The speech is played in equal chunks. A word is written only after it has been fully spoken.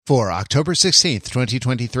For October 16th,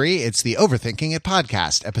 2023, it's the Overthinking It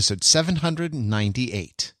podcast, episode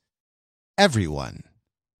 798. Everyone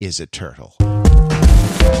is a turtle.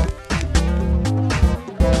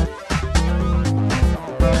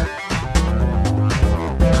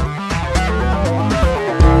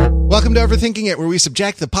 Welcome to Overthinking It, where we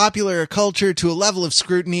subject the popular culture to a level of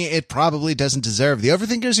scrutiny it probably doesn't deserve. The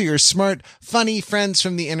Overthinkers are your smart, funny friends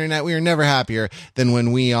from the internet. We are never happier than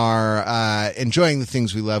when we are enjoying the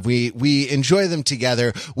things we love. We enjoy them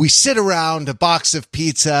together. We sit around a box of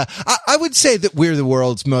pizza. I would say that we're the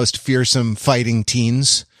world's most fearsome fighting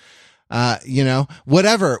teens.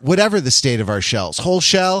 Whatever the state of our shells, whole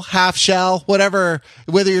shell, half shell, whatever,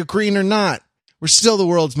 whether you're green or not. We're still the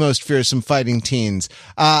world's most fearsome fighting teens.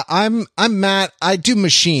 I'm Matt. I do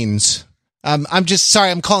machines. I'm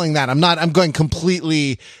calling that. I'm going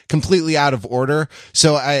completely out of order.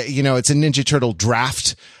 So it's a Ninja Turtle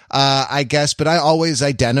draft, I guess, but I always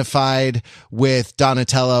identified with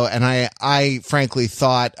Donatello, and I frankly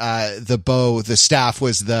thought, the staff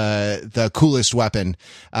was the coolest weapon,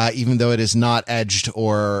 even though it is not edged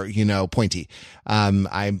or, pointy. And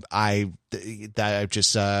I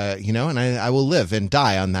will live and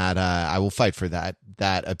die on that. I will fight for that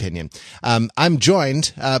opinion. I'm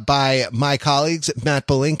joined, by my colleagues, Matt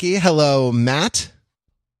Belinkie. Hello, Matt.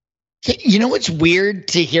 You know what's weird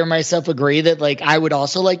to hear myself agree that I would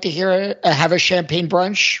also like to have a champagne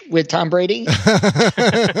brunch with Tom Brady, but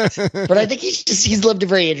I think he's lived a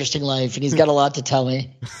very interesting life and he's got a lot to tell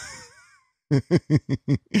me. Do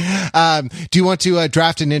you want to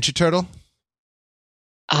draft a Ninja Turtle?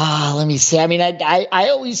 Let me see. I mean, I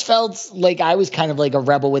always felt like I was kind of like a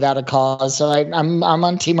rebel without a cause, so I'm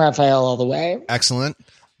on Team Raphael all the way. Excellent,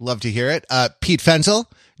 love to hear it. Pete Fenzel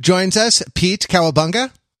joins us. Pete, cowabunga.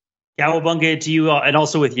 Cowabunga to you, and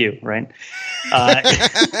also with you, right?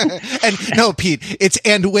 And no, Pete, it's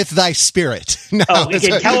 "and with thy spirit." No,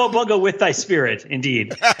 cowabunga with thy spirit,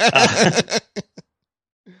 indeed.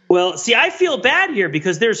 Well, see, I feel bad here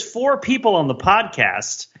because there's 4 people on the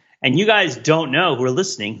podcast, and you guys don't know who are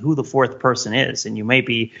listening who the 4th person is, and you may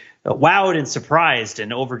be wowed and surprised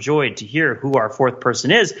and overjoyed to hear who our 4th person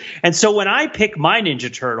is. And so when I pick my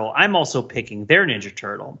Ninja Turtle, I'm also picking their Ninja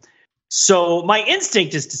Turtle. So my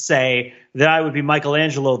instinct is to say that I would be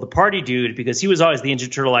Michelangelo, the party dude, because he was always the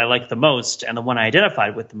Ninja Turtle I liked the most and the one I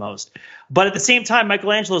identified with the most. But at the same time,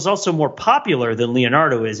 Michelangelo is also more popular than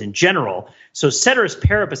Leonardo is in general. So ceteris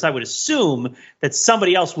paribus, I would assume that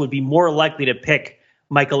somebody else would be more likely to pick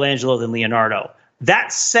Michelangelo than Leonardo.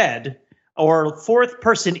 That said, our 4th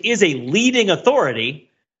person is a leading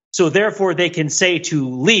authority, so therefore they can say to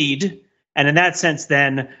lead. And in that sense,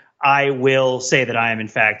 then I will say that I am, in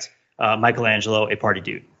fact, Michelangelo, a party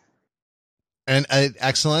dude. And an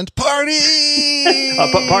excellent party!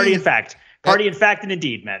 Party, in fact. Party, in fact, and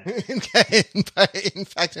indeed, man. In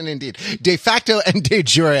fact, and indeed. De facto and de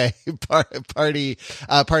jure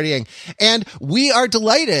partying. And we are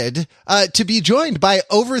delighted to be joined by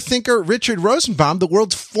overthinker Richard Rosenbaum, the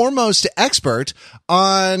world's foremost expert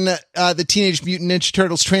on the Teenage Mutant Ninja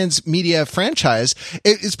Turtles transmedia franchise.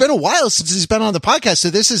 It's been a while since he's been on the podcast, so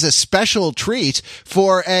this is a special treat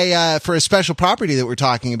for a special property that we're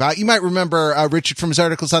talking about. You might remember Richard from his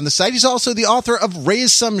articles on the site. He's also the author of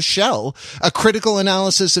Raise Some Shell, a critical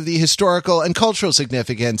analysis of the historical and cultural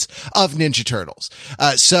significance of Ninja Turtles.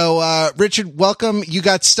 So Richard, welcome. You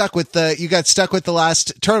got stuck with the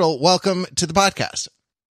last turtle. Welcome to the podcast.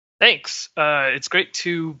 Thanks. It's great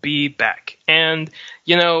to be back. And,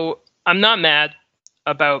 I'm not mad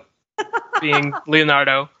about being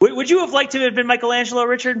Leonardo. Would you have liked to have been Michelangelo,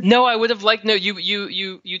 Richard? No, I would have liked,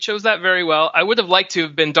 you chose that very well. I would have liked to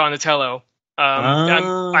have been Donatello.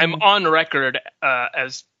 I'm on record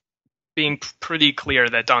as being pretty clear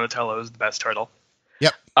that Donatello is the best turtle.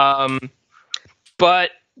 Yep.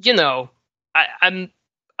 But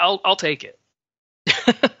I'll take it.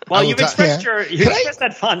 Well, you've expressed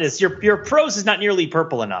that fondness. Your prose is not nearly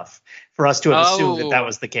purple enough for us to have assumed that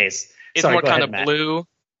was the case. It's more kind of blue.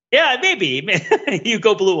 Yeah, maybe. You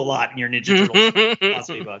go blue a lot in your Ninja Turtles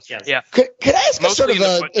philosophy books. Yes. Yeah. Could I ask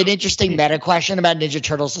an interesting meta question about Ninja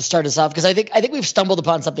Turtles to start us off? Because I think we've stumbled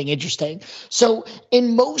upon something interesting. So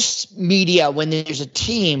in most media, when there's a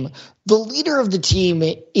team, the leader of the team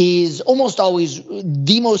is almost always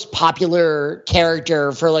the most popular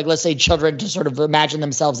character for, let's say, children to sort of imagine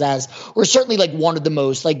themselves as, or certainly one of the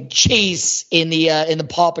most, like Chase in the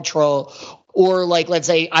Paw Patrol, or like, let's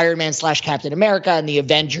say Iron Man / Captain America and the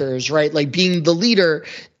Avengers, right? Like being the leader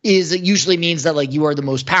it usually means that like you are the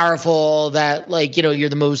most powerful, that like, you know, you're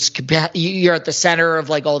at the center of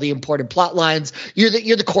like all the important plot lines. You're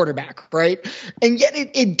the quarterback, right? And yet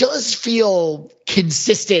it does feel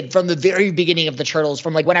consistent from the very beginning of the Turtles,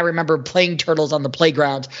 from like when I remember playing Turtles on the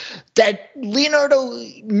playground, that Leonardo,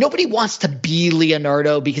 nobody wants to be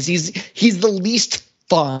Leonardo because he's the least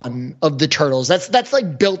fun of the Turtles. That's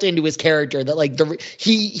like built into his character, that like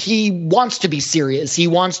he wants to be serious. He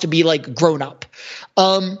wants to be like grown up.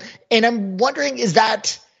 And I'm wondering, is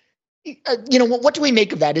that, you know, what do we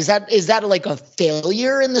make of that? Is that like a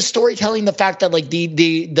failure in the storytelling? The fact that like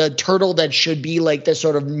the turtle that should be like the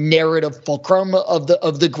sort of narrative fulcrum of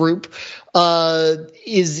the group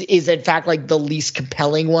is in fact like the least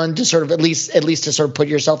compelling one to sort of at least to sort of put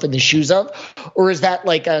yourself in the shoes of, or is that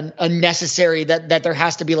like a necessary that there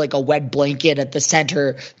has to be like a wet blanket at the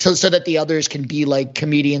center so that the others can be like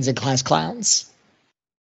comedians and class clowns?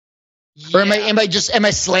 Yeah. Or am I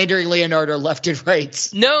slandering Leonardo left and right?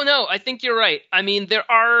 No, I think you're right. I mean,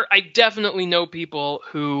 I definitely know people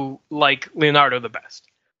who like Leonardo the best.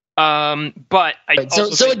 But I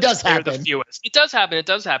also it does happen. The fewest. It does happen.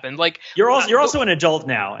 Like you're also an adult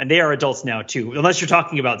now, and they are adults now too, unless you're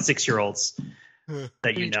talking about 6-year-olds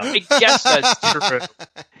that you know. I guess that's true.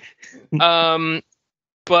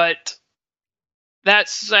 But that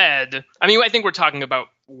said, I mean, I think we're talking about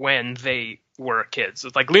when they were kids.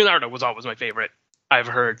 It's like Leonardo was always my favorite, I've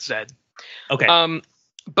heard said. Okay.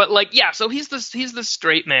 But like, yeah, so he's the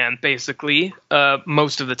straight man basically,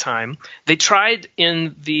 most of the time. They tried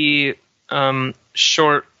in the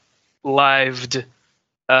short-lived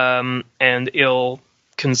and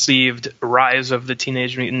ill-conceived Rise of the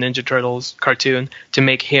Teenage Mutant Ninja Turtles cartoon to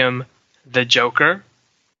make him the Joker,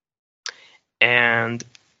 and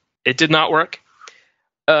it did not work,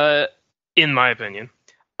 in my opinion.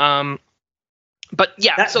 But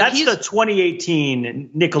yeah, that's the 2018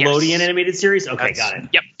 Nickelodeon animated series. Okay, got it.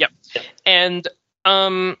 Yep. And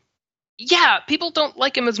yeah, people don't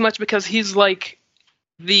like him as much because he's like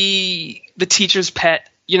the teacher's pet.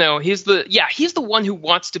 You know, he's the one who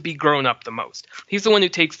wants to be grown up the most. He's the one who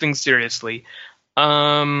takes things seriously.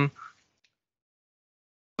 But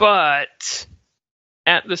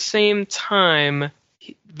at the same time,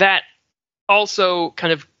 that also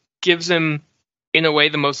kind of gives him, in a way,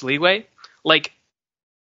 the most leeway. Like,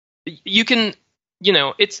 you can, you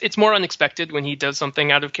know, it's more unexpected when he does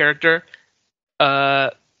something out of character,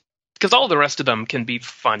 because all the rest of them can be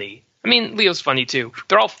funny. I mean, Leo's funny too.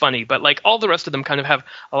 They're all funny, but like all the rest of them kind of have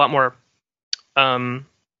a lot more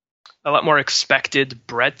expected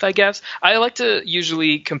breadth, I guess. I like to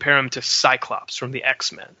usually compare him to Cyclops from the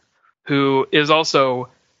X-Men, who is also,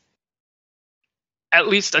 at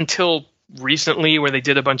least until recently, where they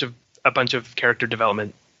did a bunch of character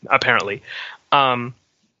development, apparently,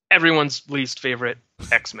 everyone's least favorite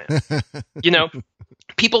X-Men. You know,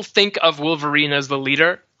 people think of Wolverine as the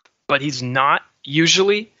leader, but he's not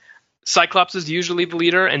usually. Cyclops is usually the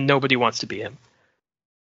leader, and nobody wants to be him.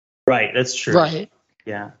 Right, that's true. Right.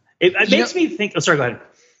 Yeah. It makes me think. Oh, sorry, go ahead.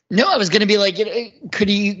 No, I was going to be like, could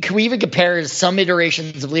we even compare some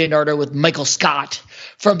iterations of Leonardo with Michael Scott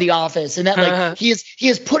from The Office, and that like he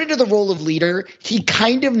is put into the role of leader. He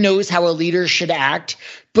kind of knows how a leader should act,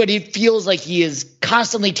 but it feels like he is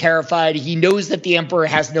constantly terrified. He knows that the Emperor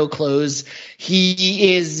has no clothes.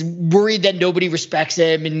 He is worried that nobody respects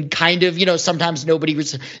him, and kind of, you know, sometimes nobody,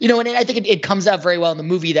 and I think it comes out very well in the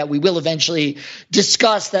movie that we will eventually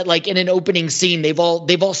discuss, that like in an opening scene, they've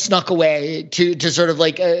all snuck away to sort of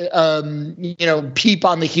like, peep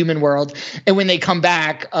on the human world. And when they come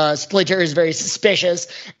back, Splinter is very suspicious,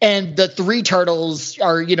 and the three turtles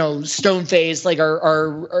are, stone-faced, like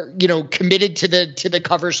are committed to the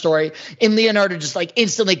cover story, and Leonardo just like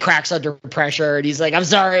instantly cracks under pressure, and he's like, I'm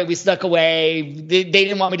sorry, we snuck away, they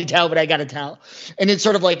didn't want me to tell, but I gotta tell. And it's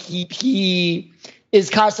sort of like he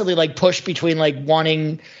is constantly like pushed between like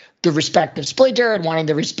wanting the respect of Splinter and wanting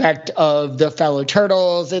the respect of the fellow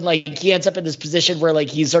turtles, and like he ends up in this position where like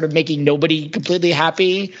he's sort of making nobody completely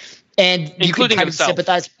happy. And you can kind of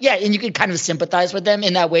sympathize. Yeah, and you can kind of sympathize with them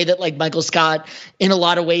in that way that like Michael Scott in a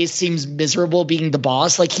lot of ways seems miserable being the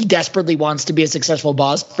boss. Like he desperately wants to be a successful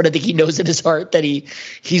boss, but I think he knows in his heart that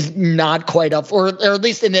he's not quite up, or at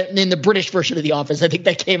least in the British version of The Office, I think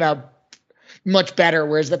that came out much better,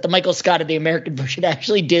 whereas that the Michael Scott of the American version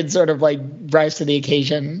actually did sort of like rise to the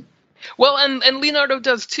occasion. Well, and Leonardo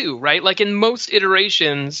does too, right? Like in most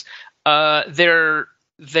iterations, their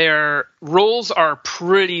roles are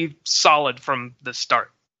pretty solid from the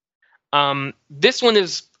start. This one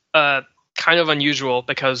is kind of unusual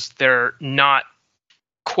because they're not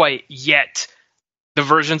quite yet the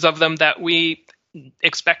versions of them that we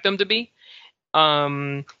expect them to be.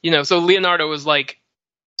 So Leonardo is like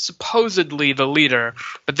supposedly the leader,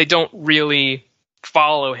 but they don't really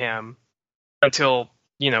follow him until,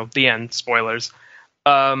 the end. Spoilers.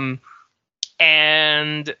 And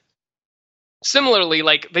similarly,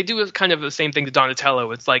 like, they do kind of the same thing to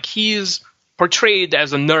Donatello. It's like he's portrayed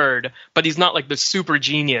as a nerd, but he's not like the super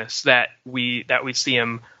genius that we see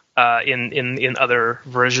him in other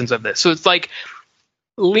versions of this. So it's like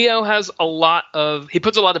Leo has he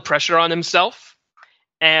puts a lot of pressure on himself,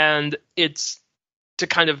 and it's to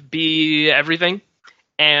kind of be everything,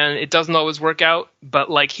 and it doesn't always work out,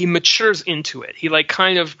 but like he matures into it. He like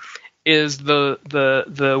kind of is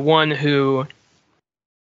the one who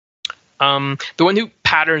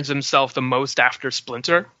patterns himself the most after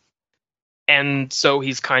Splinter. And so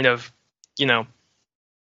he's kind of,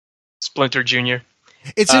 Splinter Jr.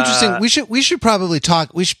 It's interesting. We should probably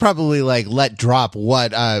talk. We should probably like let drop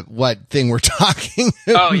what thing we're talking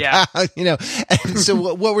about. Oh yeah. And so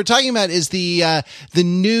what we're talking about is the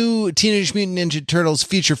new Teenage Mutant Ninja Turtles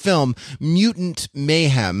feature film, Mutant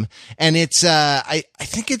Mayhem, and it's I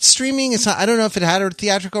think it's streaming. It's not, I don't know if it had a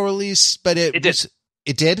theatrical release, but it did.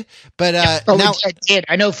 It did, but now it did.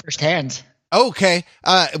 I know firsthand. Okay.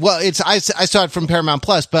 Well, I saw it from Paramount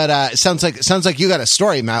Plus, but it sounds like you got a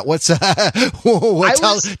story, Matt. Tell us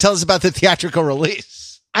about the theatrical release.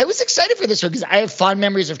 I was excited for this one because I have fond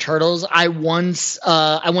memories of turtles. I once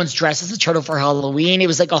dressed as a turtle for Halloween. It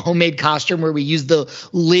was like a homemade costume where we used the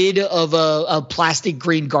lid of a plastic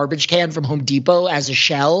green garbage can from Home Depot as a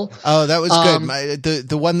shell. Oh, that was good.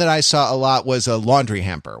 The one that I saw a lot was a laundry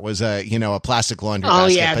hamper, was a plastic laundry basket. Oh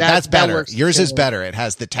yeah, that's better. Yours is better. It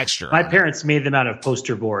has the texture. My parents made them out of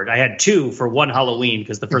poster board. I had two for one Halloween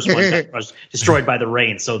because the first one was destroyed by the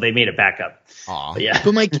rain, so they made it back up. But yeah,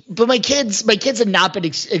 but my kids had not been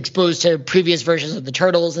exposed to previous versions of the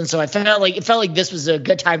Turtles, and so I felt like this was a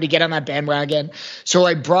good time to get on that bandwagon. So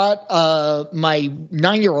I brought my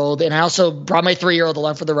 9-year-old, and I also brought my 3-year-old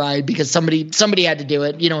along for the ride because somebody had to do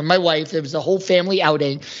it. And my wife. It was a whole family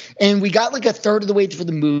outing, and we got like a third of the way through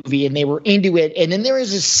the movie, and they were into it. And then there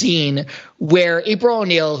is a scene where April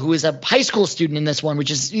O'Neil, who is a high school student in this one,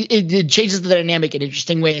 which is it changes the dynamic in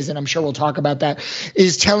interesting ways, and I'm sure we'll talk about that,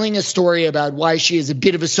 is telling a story about why she is a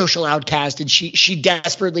bit of a social outcast, and she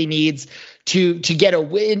desperately needs to get a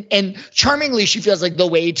win. And charmingly, she feels like the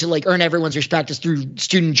way to like earn everyone's respect is through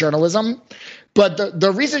student journalism. But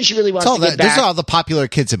the reason she really wants to get back, these are all the popular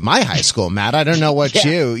kids at my high school, Matt. I don't know what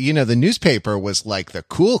the newspaper was like the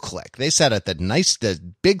cool clique. They sat at the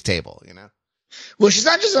big table, Well, she's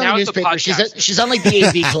not just on the newspaper. She's on like the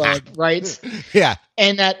AV Club, right? Yeah.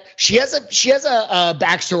 And that she has a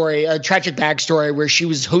backstory, a tragic backstory, where she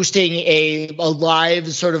was hosting a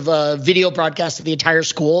live sort of a video broadcast of the entire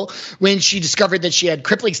school when she discovered that she had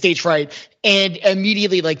crippling stage fright and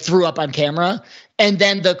immediately like threw up on camera. And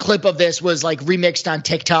then the clip of this was like remixed on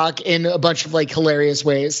TikTok in a bunch of like hilarious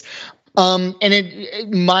ways. My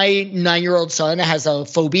 9-year-old son has a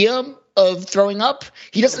phobia of throwing up.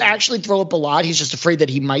 He doesn't actually throw up a lot. He's just afraid that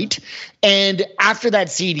he might. And after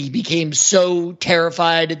that scene, he became so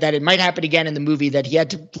terrified that it might happen again in the movie that he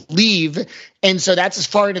had to leave. And so that's as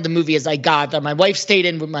far into the movie as I got. That my wife stayed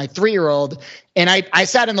in with my 3-year-old, and I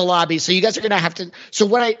sat in the lobby. So you guys are going to have to – so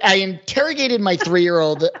what I interrogated my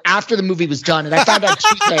 3-year-old after the movie was done, and I found out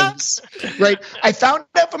 2 things, right? I found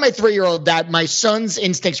out from my 3-year-old that my son's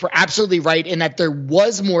instincts were absolutely right in that there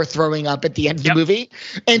was more throwing up at the end of the movie.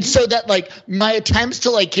 And so that like my attempts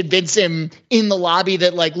to like convince him in the lobby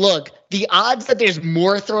that like, look – the odds that there's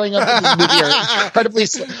more throwing up in this movie are incredibly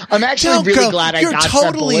slim. I'm actually really glad I got that. You're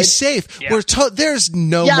totally safe. Yeah. There's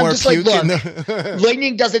no more puke in the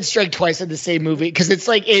lightning doesn't strike twice in the same movie because it's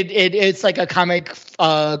like it's like a comic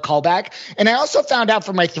callback. And I also found out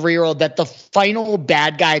from my 3-year-old that the final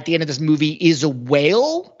bad guy at the end of this movie is a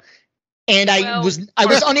whale. And I was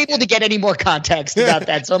unable to get any more context about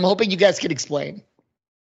that. So I'm hoping you guys can explain.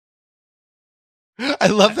 I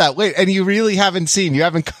love that. Wait, and you really you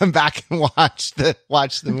haven't come back and watched the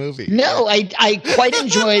movie? No, I quite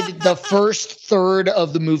enjoyed the first third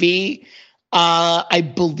of the movie. I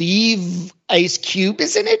believe Ice Cube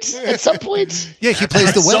is in it at some point. Yeah, he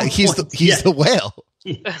plays the whale. He's the whale.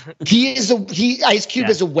 Ice Cube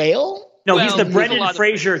is a whale? No, he's the Brendan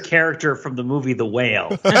Fraser character from the movie The Whale.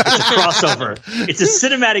 It's a crossover. It's a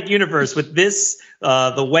cinematic universe with this,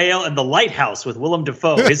 The Whale, and The Lighthouse with Willem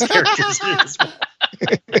Dafoe. His characters in it as well.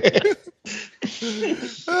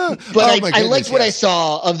 But I liked what I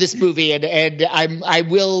saw of this movie, and I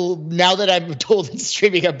will, now that I'm told it's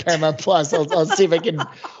streaming on Paramount Plus, I'll see if I can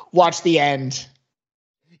watch the end.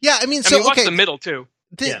 Yeah, I mean, watch the middle too.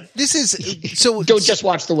 This is so. Don't just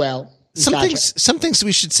watch The Whale. Some things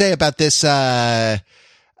we should say about this film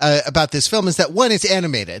is that one, it's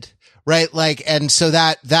animated, right? Like, and so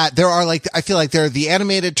that there are like, I feel like there are the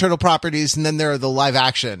animated turtle properties, and then there are the live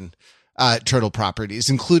action turtle properties,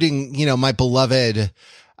 including, you know, my beloved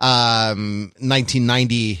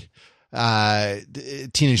 1990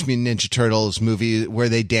 Teenage Mutant Ninja Turtles movie where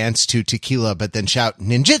they dance to Tequila but then shout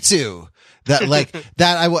ninjutsu. That like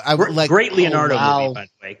that I would like. Great Leonardo movie, by the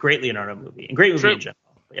way. Great Leonardo movie, and great movie in general.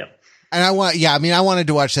 Yep. And I wanted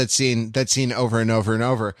to watch that scene over and over and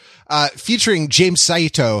over, featuring James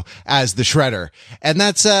Saito as the Shredder. And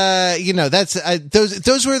that's,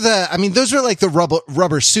 those were like the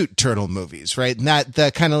rubber suit turtle movies, right? And that,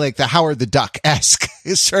 the kind of like the Howard the Duck-esque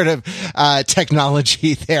sort of,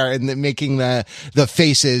 technology there, and making the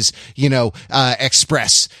faces,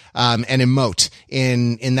 express, and emote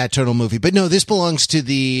in that turtle movie. But no, this belongs to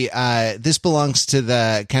the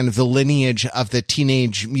kind of the lineage of the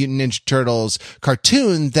Teenage Mutant Ninja Turtles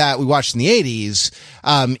cartoon that we watched in the 80s,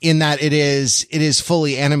 in that it is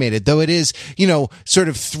fully animated, though it is, sort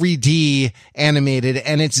of 3D animated,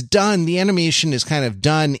 and the animation is kind of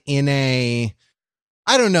done in a,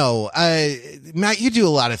 I don't know. Matt, you do a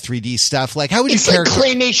lot of 3D stuff. Like, how would you characterize? It's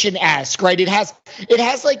like claymation-esque, right? It has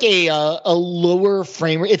like a lower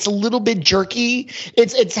frame rate. It's a little bit jerky.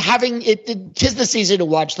 It's having it. 'Tis the season to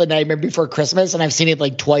watch The Nightmare Before Christmas, and I've seen it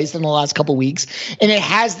like twice in the last couple weeks, and it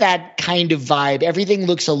has that kind of vibe. Everything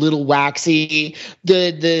looks a little waxy.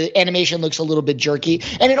 The animation looks a little bit jerky,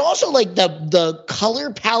 and it also, like, the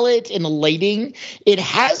color palette and the lighting. It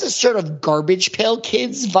has a sort of Garbage Pail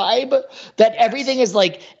Kids vibe that everything is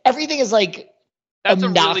like That's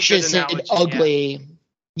obnoxious a really and ugly.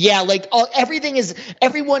 Yeah, like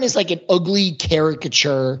everyone is like an ugly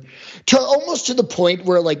caricature, to almost to the point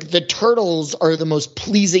where, like, the turtles are the most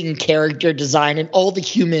pleasing character design, and all the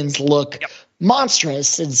humans look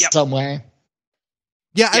monstrous in some way.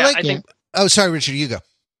 Yeah, I think. Oh, sorry, Richard, you go.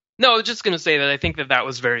 No, I was just going to say that I think that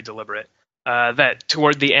was very deliberate. That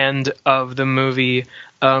toward the end of the movie,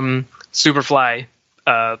 Superfly,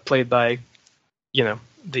 played by,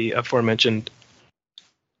 the aforementioned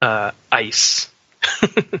Ice.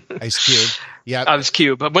 Ice Cube. Yeah. Ice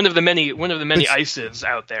Cube, but one of the many Ices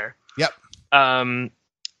out there. Yep.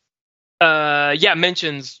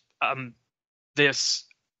 Mentions this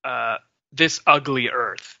ugly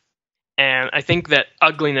Earth. And I think that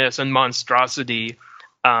ugliness and monstrosity,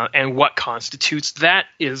 and what constitutes that,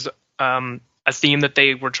 is a theme that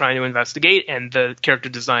they were trying to investigate, and the character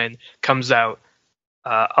design comes out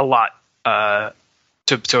a lot to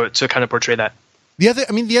kind of portray that. The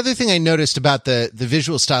other thing I noticed about the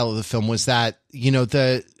visual style of the film was that,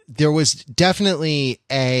 there was definitely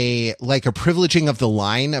a privileging of the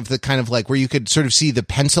line, of the kind of like where you could sort of see the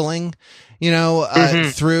penciling,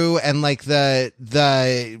 through, and like the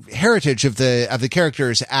heritage of the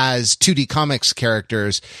characters as 2D comics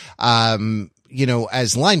characters,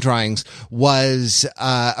 as line drawings was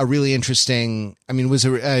a really interesting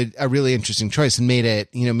choice, and made it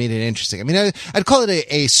interesting. I mean, I'd call it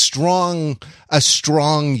a strong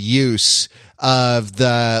use of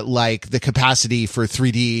the capacity for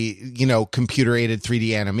 3D, computer aided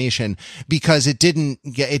 3D animation, because it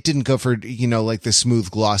didn't go for, like the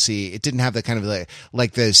smooth glossy. It didn't have the kind of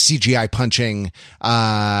like the CGI punching,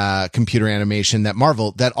 computer animation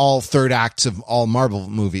that all third acts of all Marvel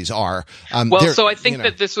movies are. So I think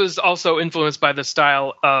that this was also influenced by the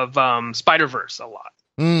style of, Spider-Verse a lot.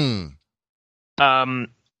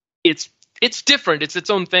 It's different. It's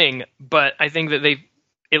its own thing, but I think that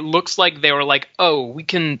it looks like they were like, oh,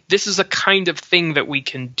 this is a kind of thing that we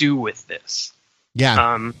can do with this.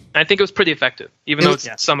 Yeah. I think it was pretty effective, even though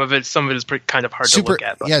some of it is pretty kind of hard to look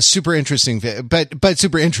at. But. Yeah, super interesting, but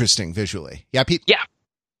super interesting visually. Yeah, Pete? Yeah.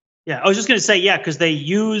 Yeah, I was just going to say, because they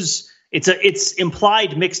use, it's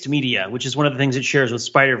implied mixed media, which is one of the things it shares with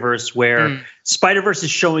Spider-Verse, where Spider-Verse is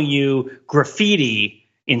showing you graffiti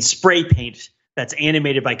in spray paint that's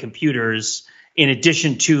animated by computers, in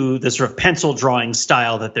addition to the sort of pencil drawing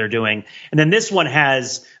style that they're doing. And then this one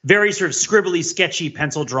has very sort of scribbly, sketchy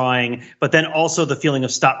pencil drawing, but then also the feeling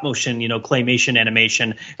of stop motion, claymation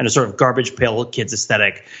animation, and a sort of Garbage Pail Kids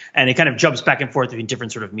aesthetic. And it kind of jumps back and forth between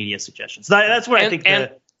different sort of media suggestions. So that's what I think.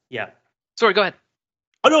 Sorry, go ahead.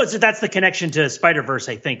 Oh, no, that's the connection to Spider-Verse,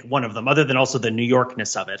 I think, one of them, other than also the New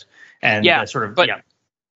Yorkness of it. And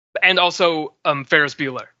and also Ferris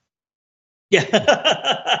Bueller.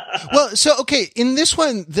 Yeah. Well, so okay, in this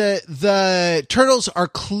one, the turtles are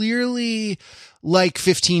clearly like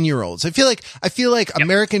 15-year-olds. I feel like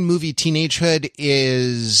American movie teenagehood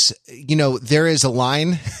is, there is a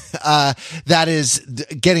line, that is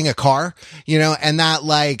getting a car, and that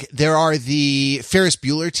like there are the Ferris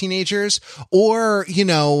Bueller teenagers or,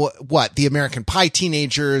 the American Pie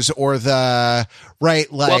teenagers or the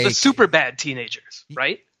super bad teenagers,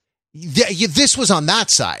 right? This was on that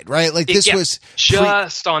side, right? Like this was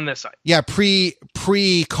just on this side. Yeah.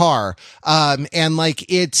 Pre-car. And like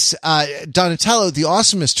it's, Donatello, the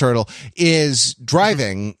awesomest turtle, is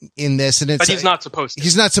driving in this, and but he's not supposed to.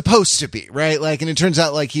 He's not supposed to be, right? Like, and it turns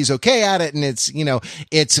out like he's okay at it, and it's,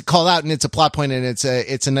 it's called out and it's a plot point and it's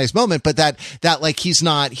a nice moment, but that like he's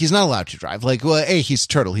not allowed to drive. Like, well, he's a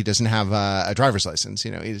turtle. He doesn't have a driver's license.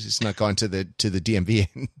 He's not gone to the DMV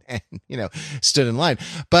and stood in line.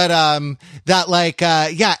 But, that like,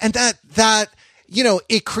 and that,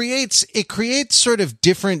 it creates sort of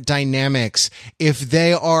different dynamics if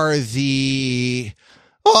they are the,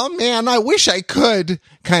 oh man, I wish I could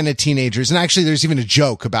kind of teenagers. And actually there's even a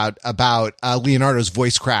joke about Leonardo's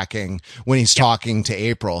voice cracking when he's talking to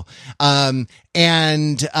April. And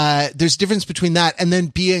there's a difference between that and then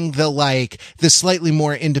being the slightly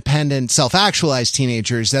more independent, self-actualized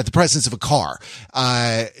teenagers that the presence of a car,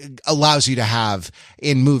 allows you to have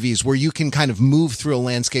in movies where you can kind of move through a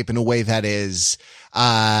landscape in a way that is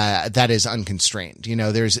unconstrained.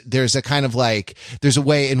 There's a kind of like, there's a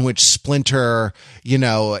way in which Splinter,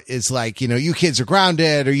 is like, you kids are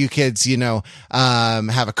grounded or you kids,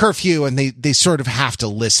 have a curfew and they sort of have to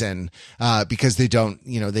listen, because they don't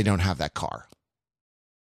have that car.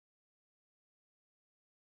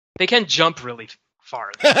 They can jump really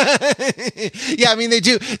far. Yeah, I mean they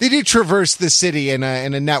do traverse the city in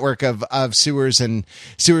a network of sewers and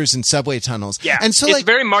subway tunnels. Yeah, and so it's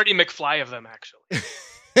very Marty McFly of them, actually.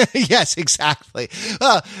 Yes, exactly.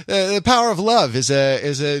 Well, the power of love is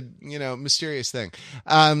a mysterious thing.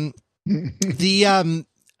 Them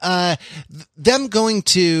going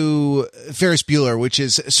to Ferris Bueller, which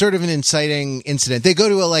is sort of an inciting incident. They go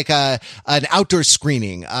to an outdoor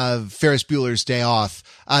screening of Ferris Bueller's Day Off.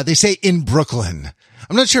 They say in Brooklyn.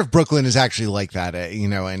 I'm not sure if Brooklyn is actually like that,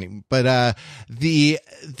 but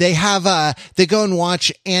they go and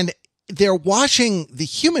watch, and they're watching the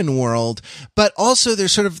human world, but also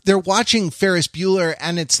they're watching Ferris Bueller,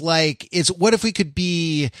 and it's what if we could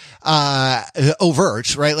be,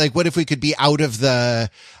 overt, right? Like, what if we could be out of the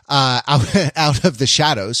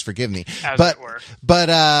shadows, forgive me. As it were.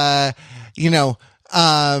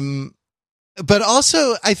 But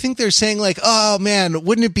also I think they're saying like, oh man,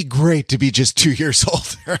 wouldn't it be great to be just 2 years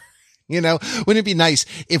older? Wouldn't it be nice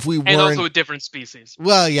if we weren't, and also a different species?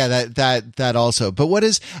 Well, yeah, that also. But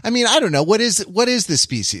I don't know. What is the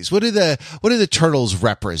species? What do the turtles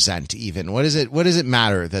represent even? What does it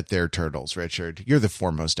matter that they're turtles, Richard? You're the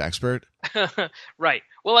foremost expert. Right.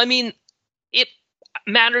 Well, I mean, it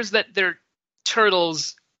matters that they're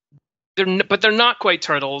turtles, but they're not quite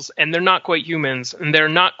turtles, and they're not quite humans, and they're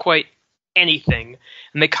not quite anything,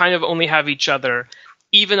 and they kind of only have each other.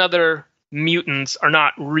 Even other mutants are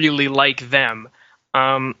not really like them,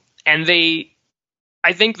 and I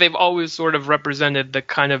think they've always sort of represented the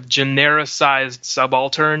kind of genericized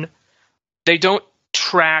subaltern. They don't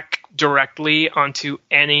track directly onto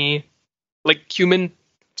any human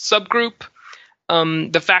subgroup.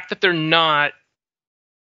 The fact that they're not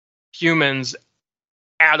humans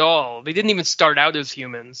at all, they didn't even start out as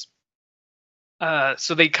humans,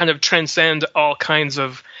 so they kind of transcend all kinds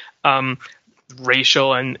of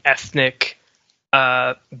racial and ethnic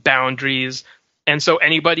boundaries, and so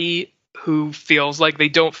anybody who feels like they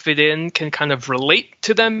don't fit in can kind of relate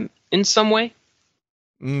to them in some way.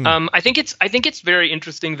 I think it's very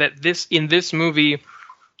interesting that in this movie,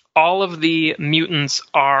 all of the mutants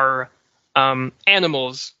are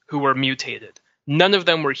animals who were mutated. None of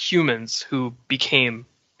them were humans who became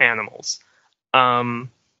animals.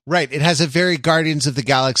 Right. It has a very Guardians of the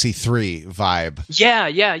Galaxy 3 vibe.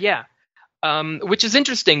 Yeah. Which is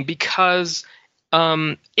interesting because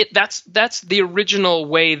that's the original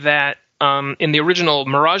way that in the original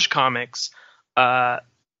Mirage comics, the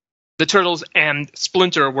Turtles and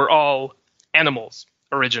Splinter were all animals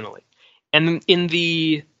originally, and in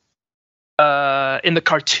the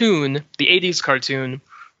cartoon, the 80s cartoon,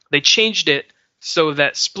 they changed it so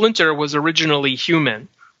that Splinter was originally human,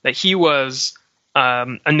 that he was a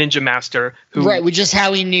ninja master who, right, which is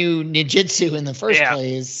how he knew ninjutsu in the first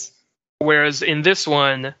place. Whereas in this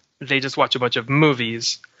one, they just watch a bunch of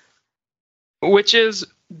movies, which is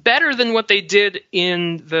better than what they did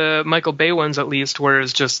in the Michael Bay ones, at least, where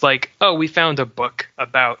it's just like, oh, we found a book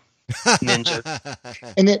about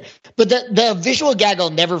ninjas. And then, but the visual gag I'll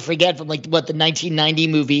never forget from like what the 1990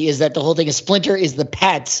 movie is that the whole thing is Splinter is the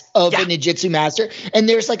pet of a ninjutsu master, and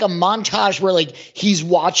there's like a montage where like he's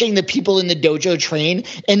watching the people in the dojo train,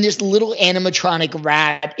 and this little animatronic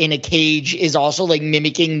rat in a cage is also like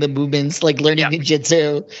mimicking the movements, like learning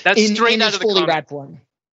ninjutsu. That's straight out of the comic. Rat form.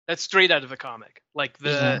 That's straight out of the comic. Like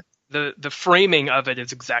the framing of it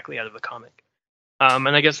is exactly out of the comic. And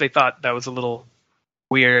I guess they thought that was a little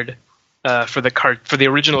weird for the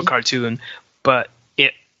original cartoon, but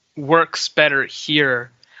it works better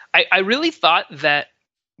here. I really thought that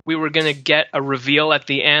we were going to get a reveal at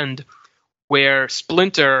the end where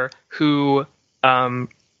Splinter, who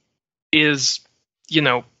is,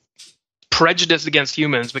 prejudiced against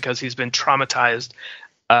humans because he's been traumatized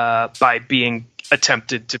by being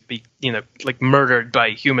attempted to be, like murdered by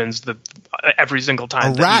humans every single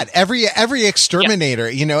time. A rat, every exterminator,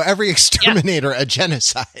 every exterminator, a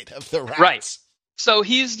genocide of the rats. Right. So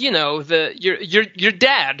he's, your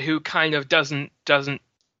dad who kind of doesn't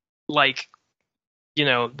like,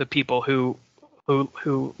 the people who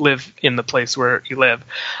live in the place where you live.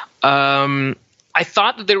 I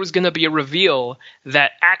thought that there was going to be a reveal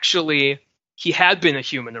that actually he had been a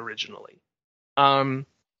human originally.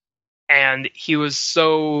 And he was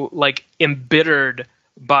so like embittered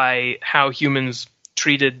by how humans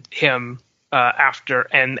treated him after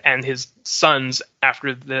and his sons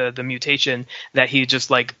after the mutation that he just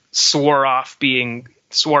like swore off being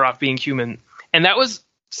human. And that was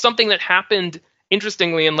something that happened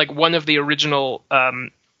interestingly in like one of the original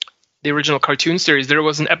cartoon series. There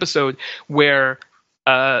was an episode where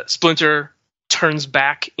Splinter turns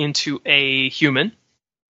back into a human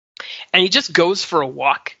and he just goes for a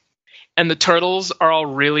walk. And the turtles are all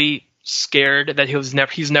really scared that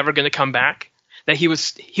he's never going to come back. That he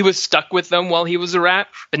was stuck with them while he was a rat,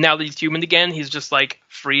 but now that he's human again, he's just like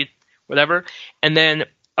free, whatever. And then,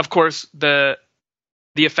 of course, the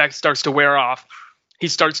effect starts to wear off. He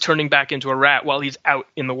starts turning back into a rat while he's out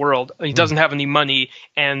in the world. He doesn't have any money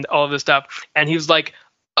and all of this stuff. And he was like,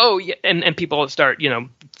 "Oh yeah," and people start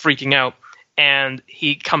freaking out. And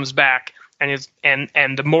he comes back, and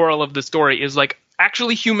the moral of the story is like,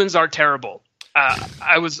 actually, humans are terrible.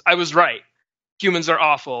 I was right. Humans are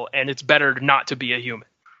awful, and it's better not to be a human.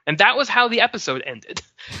 And that was how the episode ended.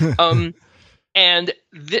 And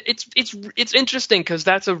it's interesting because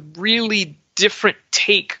that's a really different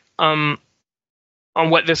take on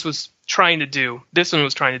what this was trying to do. This one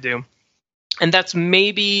was trying to do, and that's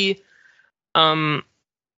maybe because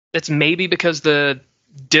the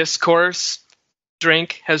discourse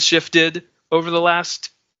drink has shifted over the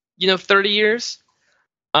last 30 years.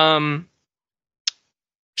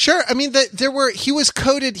 Sure. I mean, he was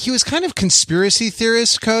kind of conspiracy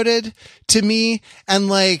theorist coded to me. And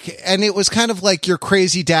it was kind of like your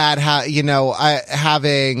crazy dad, I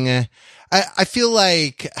feel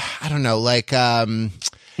like, I don't know, like,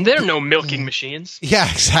 there are no milking machines. Yeah,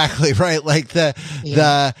 exactly. Right. Like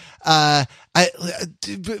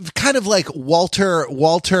kind of like Walter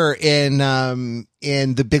in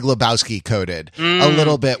The Big Lebowski coded a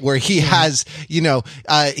little bit, where he has, he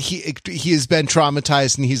has been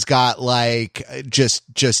traumatized and he's got like just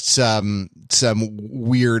some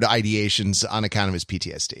weird ideations on account of his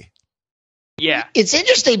PTSD. Yeah. It's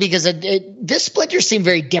interesting because this Splinter seemed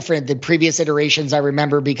very different than previous iterations I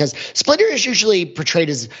remember, because Splinter is usually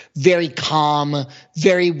portrayed as very calm,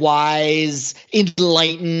 very wise,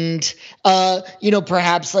 enlightened,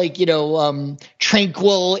 perhaps like,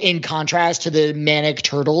 tranquil in contrast to the manic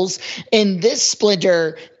turtles. And this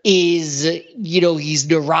Splinter is, he's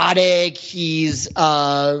neurotic, he's,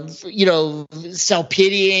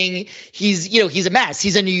 self-pitying, he's a mess.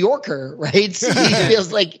 He's a New Yorker, right? So he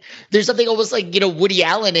feels like there's something almost like, Woody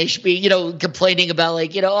Allen-ish, complaining about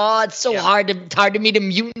like, it's so hard to meet a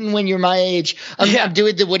mutant when you're my age. I'm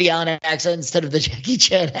doing the Woody Allen accent instead of the Jackie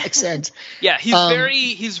Chan accent. Yeah,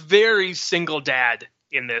 he's very single dad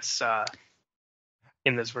in this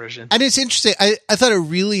version. And it's interesting. I thought a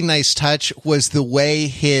really nice touch was the way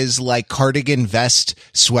his like cardigan vest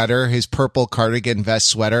sweater, his purple cardigan vest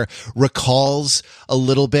sweater, recalls a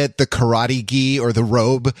little bit the karate gi or the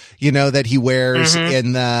robe, that he wears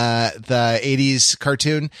in the 80s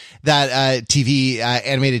cartoon, that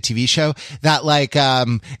animated TV show, that like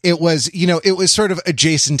it was sort of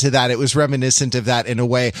adjacent to that. It was reminiscent of that in a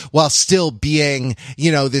way, while still being,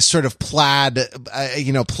 this sort of plaid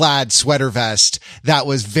sweater vest that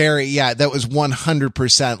was that was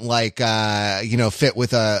 100% like, fit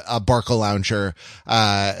with a Barca Lounger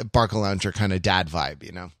kind of dad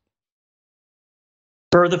vibe,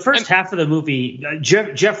 For the first half of the movie,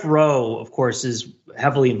 Jeff Rowe, of course, is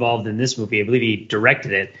heavily involved in this movie. I believe he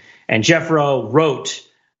directed it. And Jeff Rowe wrote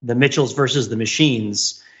The Mitchells versus the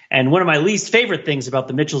Machines. And one of my least favorite things about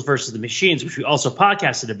The Mitchells versus the Machines, which we also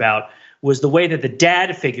podcasted about, was the way that the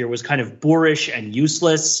dad figure was kind of boorish and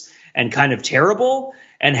useless and kind of terrible,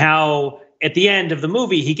 and how at the end of the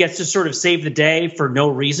movie he gets to sort of save the day for no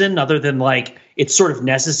reason other than like it's sort of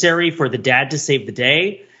necessary for the dad to save the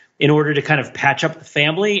day in order to kind of patch up the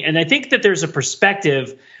family. And I think that there's a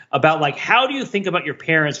perspective about like, how do you think about your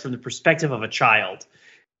parents from the perspective of a child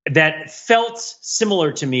that felt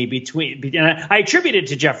similar to me and I attribute it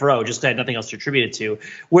to Jeff Rowe, just because I had nothing else to attribute it to,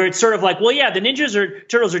 where it's sort of like, well, yeah, the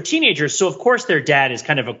Turtles are teenagers, so of course their dad is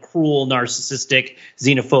kind of a cruel, narcissistic,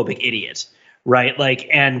 xenophobic idiot, right? Like,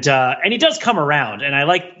 and he does come around, and I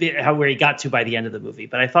like where he got to by the end of the movie.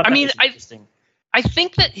 But I thought that was interesting. I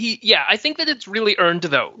think that I think that it's really earned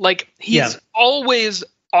though. Like he's always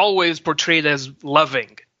portrayed as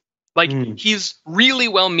loving. Like he's really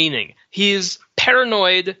well-meaning. He's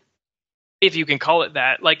paranoid, if you can call it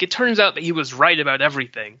that. Like it turns out that he was right about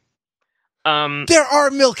everything. There are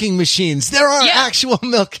milking machines. There are actual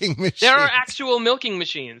milking machines. There are actual milking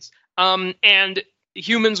machines. And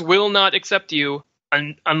humans will not accept you,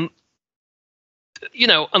 unless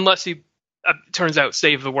he turns out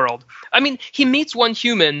save the world. I mean, he meets one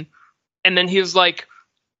human, and then he's like,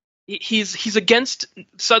 he's against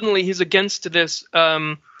this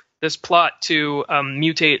this plot to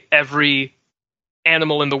mutate every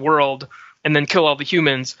animal in the world and then kill all the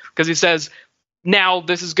humans, because he says now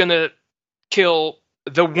this is gonna kill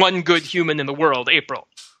the one good human in the world, April,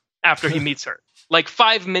 after he meets her, like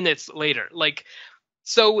 5 minutes later. Like,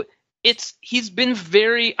 so he's been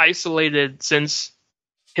very isolated since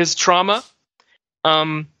his trauma,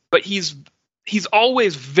 but he's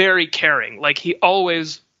always very caring. Like he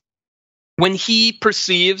always, when he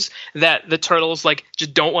perceives that the turtles like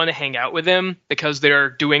just don't want to hang out with him because they're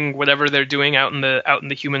doing whatever they're doing out in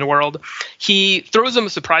the human world, he throws them a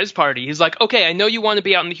surprise party. He's like, okay, I know you want to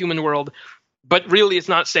be out in the human world, but really it's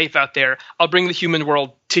not safe out there. I'll bring the human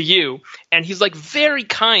world to you. And he's like very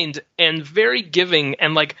kind and very giving,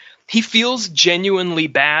 and like he feels genuinely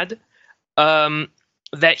bad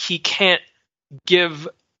that he can't give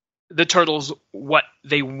the turtles what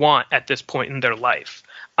they want at this point in their life.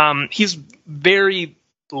 He's very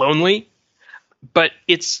lonely, but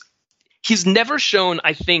he's never shown,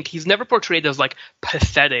 I think, he's never portrayed as like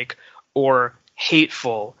pathetic or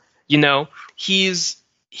hateful. You know, he's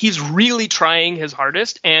really trying his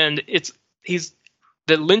hardest, and he's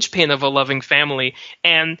the linchpin of a loving family,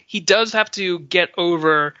 and he does have to get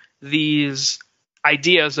over these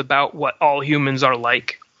ideas about what all humans are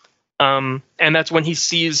like. And that's when he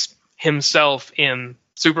sees himself in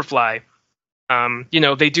Superfly.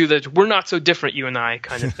 They do the "we're not so different, you and I"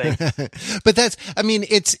 kind of thing. But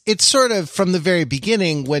it's sort of from the very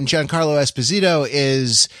beginning when Giancarlo Esposito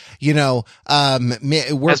is,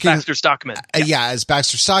 working as Baxter Stockman. As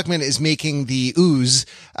Baxter Stockman is making the ooze,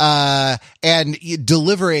 and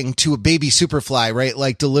delivering to a baby Superfly, right?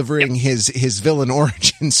 Like delivering his villain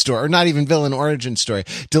origin story, or not even villain origin story,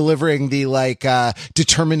 delivering the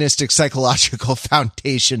deterministic psychological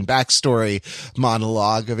foundation backstory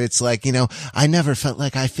monologue of it's like, I never felt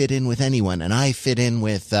like I fit in with anyone, and I fit in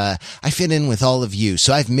with all of you.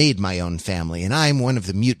 So I've made my own family, and I'm one of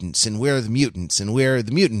the mutants, and we're the mutants, and we're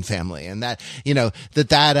the mutant family. And that,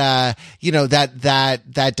 that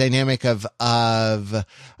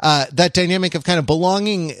dynamic of kind of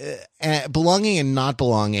belonging and not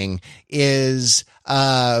belonging is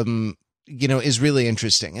really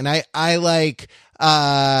interesting. And I like,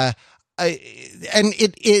 and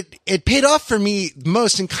it paid off for me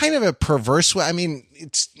most in kind of a perverse way. I mean,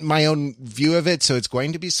 it's my own view of it, so it's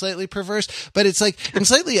going to be slightly perverse, but it's like in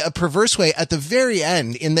slightly a perverse way at the very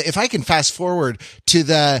end. If I can fast forward to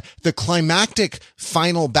the climactic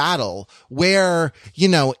final battle where,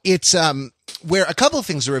 it's, where a couple of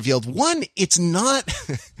things are revealed. One, it's not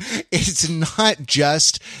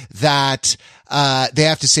just that, they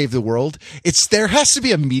have to save the world. There has to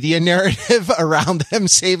be a media narrative around them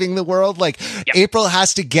saving the world. Like April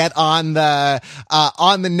has to get on the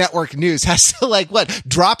network news, has to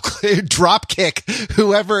drop kick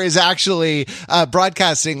whoever is actually,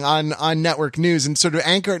 broadcasting on network news and sort of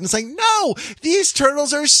anchor it. And it's like, no, these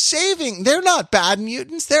turtles are they're not bad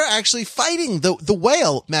mutants. They're actually fighting the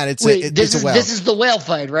whale, man. It's a whale. This is the whale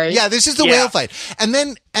fight, right? Yeah, this is the whale fight.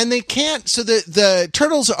 And they can't, so the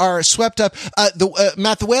turtles are swept up.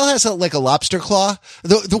 Matt, the whale has a lobster claw.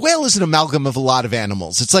 The whale is an amalgam of a lot of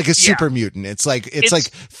animals. It's like a super mutant. It's like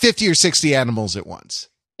 50 or 60 animals at once.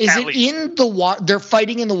 Is it in the water? They're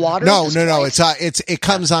fighting in the water? No. It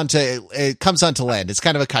comes onto land. It's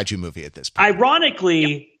kind of a kaiju movie at this point.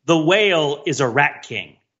 Ironically, the whale is a rat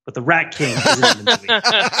king. but the Rat King isn't in the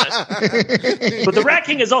movie. But the Rat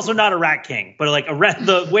King is also not a Rat King, but like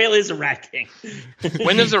the whale is a Rat King.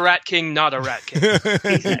 When is a Rat King not a Rat King?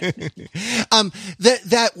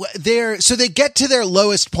 So they get to their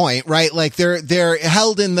lowest point, right? Like they're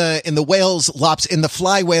held in the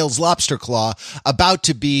fly whale's lobster claw, about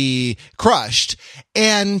to be crushed.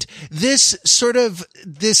 And this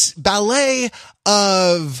ballet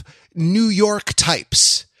of New York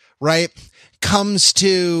types, right, comes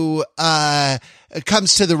to the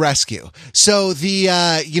rescue. So we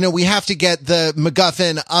have to get the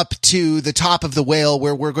MacGuffin up to the top of the whale,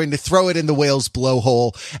 where we're going to throw it in the whale's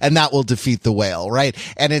blowhole, and that will defeat the whale, right?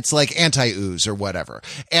 And it's like anti-ooze or whatever.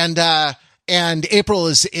 And April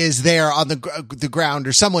is there on the ground,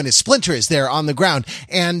 or Splinter is there on the ground.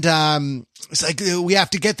 And, it's like, we have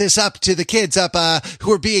to get this up to the kids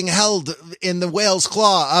who are being held in the whale's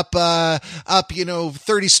claw up,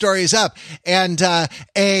 30 stories up. And,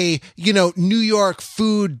 New York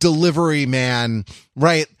food delivery man,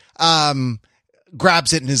 right?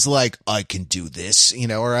 Grabs it and is like, I can do this,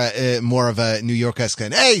 or more of a New York-esque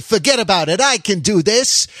kind. Hey, forget about it. I can do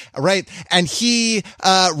this. Right. And he,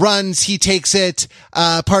 runs, he takes it,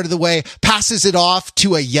 part of the way, passes it off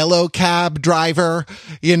to a yellow cab driver,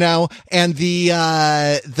 and the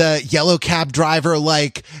yellow cab driver,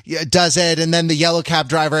 does it. And then the yellow cab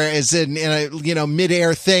driver is in a,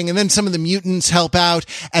 midair thing. And then some of the mutants help out.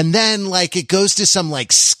 And then it goes to some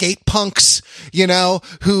skate punks,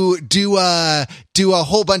 who do a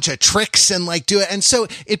whole bunch of tricks and do it. And so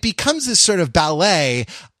it becomes this sort of ballet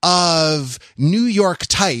of New York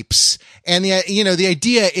types. And the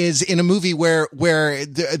idea is, in a movie where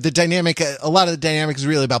the dynamic, a lot of the dynamic is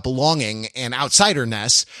really about belonging and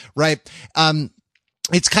outsiderness, right?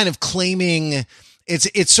 It's kind of claiming,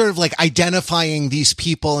 it's sort of identifying these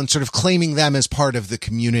people and sort of claiming them as part of the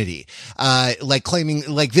community. Claiming,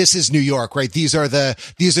 this is New York, right? These are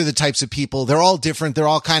the types of people. They're all different. They're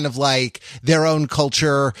all kind of their own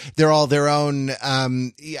culture. They're all their own,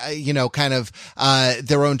 kind of,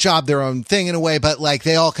 their own job, their own thing in a way, but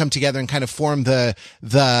they all come together and kind of form the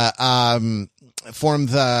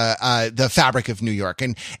fabric of New York.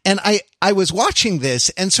 And I was watching this,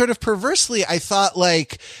 and sort of perversely, I thought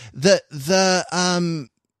the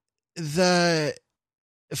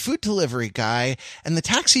food delivery guy and the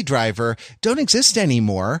taxi driver don't exist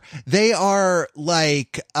anymore. They are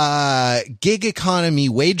gig economy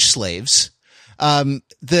wage slaves.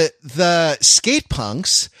 The skate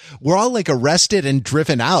punks were all arrested and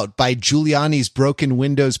driven out by Giuliani's broken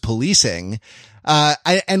windows policing.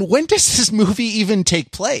 And when does this movie even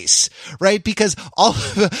take place? Right? Because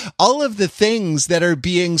all of the things that are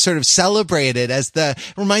being sort of celebrated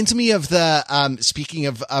reminds me of speaking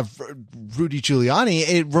of Rudy Giuliani,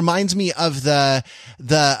 it reminds me of the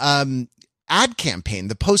ad campaign,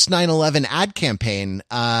 the post 9/11 ad campaign,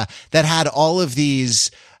 that had all of these,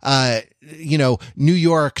 New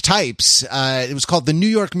York types. It was called The New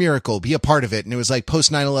York Miracle. Be a part of it. And it was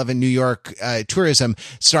post 9/11 New York, tourism,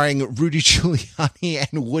 starring Rudy Giuliani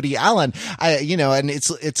and Woody Allen. And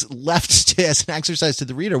it's left as an exercise to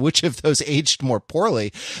the reader, which of those aged more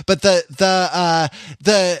poorly. But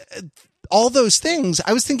all those things,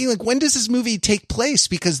 I was thinking, when does this movie take place?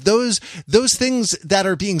 Because those things that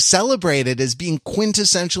are being celebrated as being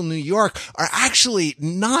quintessential New York are actually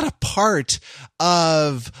not a part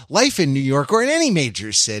of life in New York or in any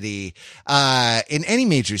major city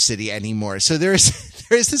anymore. So there's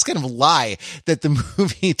this kind of lie that the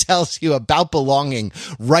movie tells you about belonging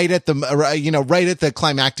right at the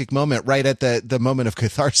climactic moment, right at the moment of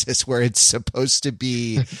catharsis, where it's supposed to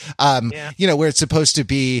be, where it's supposed to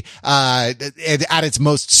be, at its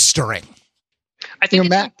most stirring. I think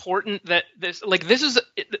it's important that this is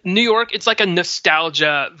New York. It's like a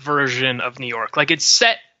nostalgia version of New York. It's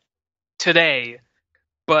set today,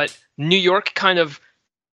 but New York kind of,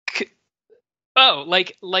 a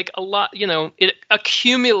lot, it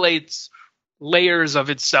accumulates layers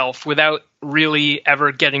of itself without really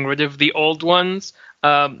ever getting rid of the old ones.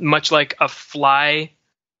 Much like a fly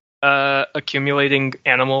accumulating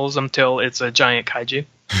animals until it's a giant kaiju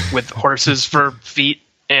with horses for feet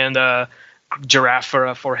and a giraffe for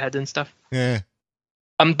a forehead and stuff. Yeah.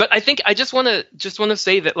 But I think I just want to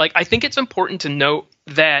say that I think it's important to note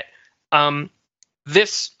that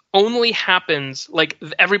this only happens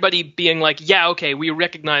everybody being yeah, okay, we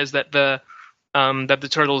recognize that the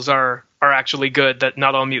turtles are actually good, that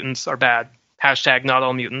not all mutants are bad. # not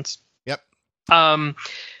all mutants. Yep.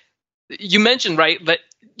 You mentioned, right, that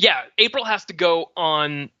April has to go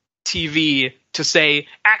on TV to say,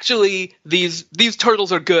 actually, these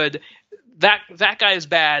turtles are good. That guy is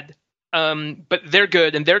bad, but they're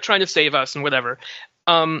good and they're trying to save us and whatever.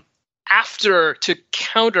 after, to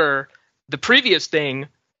counter the previous thing,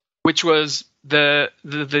 which was the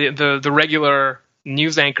regular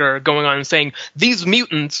news anchor going on and saying these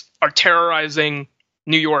mutants are terrorizing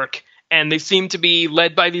New York and they seem to be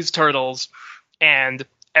led by these turtles and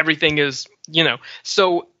everything is,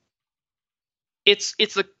 so it's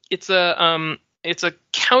a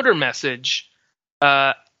counter message,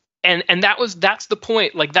 and that's the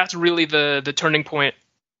point. Like, that's really the turning point,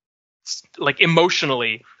 like,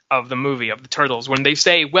 emotionally, of the movie, of the Turtles, when they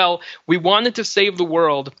say, well, we wanted to save the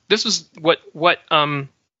world. This is what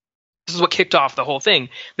kicked off the whole thing.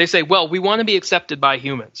 They say, well, we want to be accepted by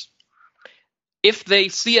humans. If they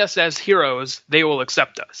see us as heroes, they will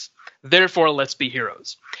accept us. Therefore, let's be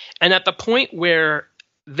heroes. And at the point where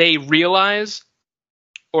they realize,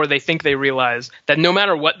 or they think they realize, that no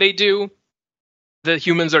matter what they do, the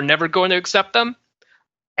humans are never going to accept them,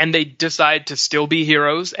 and they decide to still be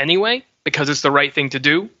heroes anyway, because it's the right thing to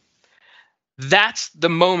do, that's the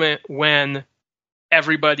moment when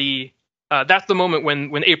everybody, that's the moment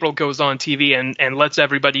when April goes on TV and lets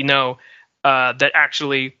everybody know that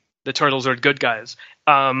actually the Turtles are good guys.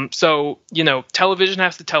 So, television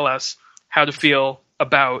has to tell us how to feel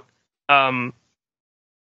about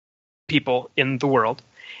people in the world.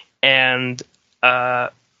 And, they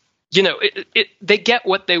get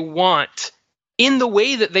what they want in the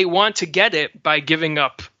way that they want to get it by giving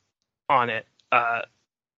up on it.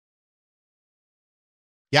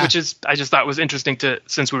 Yeah. Which is, I just thought was interesting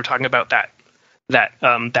since we were talking about that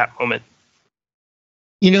moment.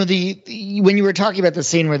 When you were talking about the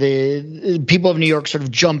scene where the people of New York sort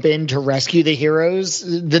of jump in to rescue the heroes,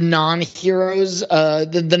 the non-heroes,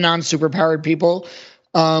 the non-superpowered people,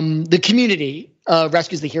 the community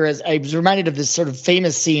rescues the heroes. I was reminded of this sort of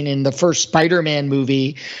famous scene in the first Spider-Man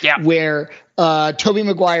movie, where Tobey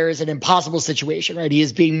Maguire is in an impossible situation, right? He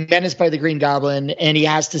is being menaced by the Green Goblin, and he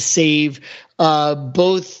has to save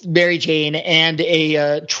both Mary Jane and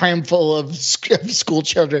a tram full of school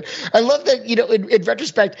children. I love that, in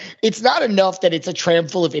retrospect, it's not enough that it's a tram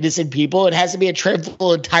full of innocent people. It has to be a tram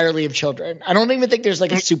full entirely of children. I don't even think there's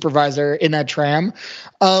like a supervisor in that tram.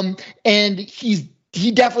 And he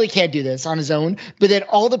definitely can't do this on his own. But then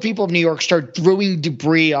all the people of New York start throwing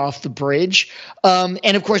debris off the bridge.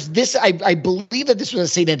 And of course, I believe that this was a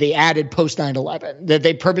scene that they added post 9/11, that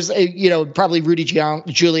they purposely, probably Rudy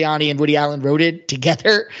Giuliani and Woody Allen wrote it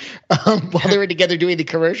together while they were together doing the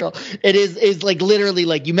commercial. It is like literally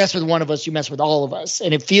like, you mess with one of us, you mess with all of us.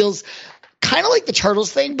 And it feels kind of like the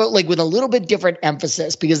Turtles thing, but like with a little bit different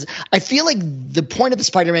emphasis, because I feel like the point of the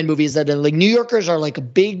Spider-Man movie is that like New Yorkers are like a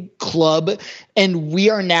big club, and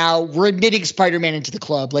we're admitting Spider-Man into the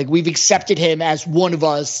club. Like, we've accepted him as one of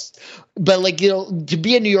us, but like, to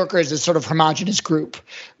be a New Yorker is a sort of homogenous group.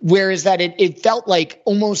 Whereas that it felt like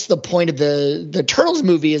almost the point of the Turtles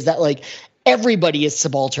movie is that like, everybody is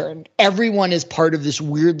subaltern. Everyone is part of this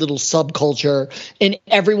weird little subculture, and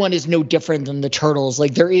everyone is no different than the Turtles.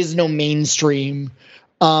 Like, there is no mainstream.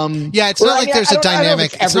 It's not like there's a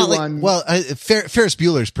dynamic. It's not like, Ferris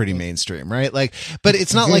Bueller's pretty mainstream, right? Like, but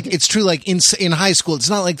it's not like, it's true. Like in high school, it's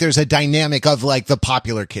not like there's a dynamic of like the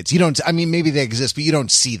popular kids. Maybe they exist, but you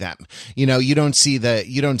don't see them. You don't see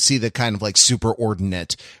the kind of like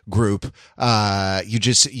superordinate group. You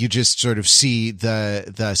just sort of see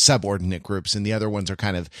the subordinate groups, and the other ones are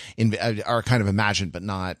kind of imagined, but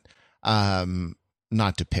not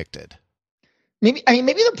depicted. Maybe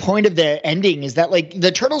the point of the ending is that like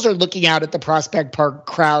the Turtles are looking out at the Prospect Park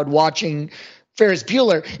crowd watching Ferris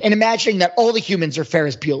Bueller and imagining that all the humans are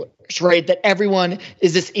Ferris Bueller, right? That everyone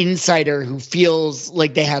is this insider who feels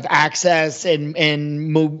like they have access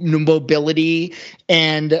and mobility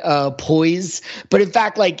and poise. But in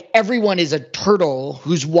fact, like, everyone is a turtle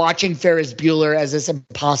who's watching Ferris Bueller as this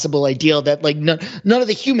impossible ideal that like none of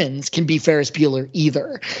the humans can be Ferris Bueller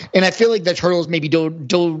either. And I feel like the Turtles maybe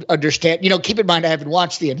don't understand. Keep in mind, I haven't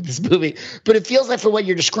watched the end of this movie, but it feels like, for what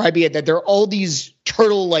you're describing it, that there are all these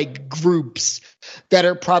turtle-like groups that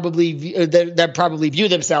are probably that probably view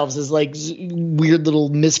themselves as like weird little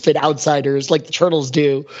misfit outsiders, like the Turtles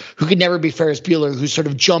do, who could never be Ferris Bueller, who sort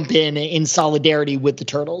of jump in solidarity with the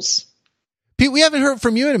Turtles. Pete, we haven't heard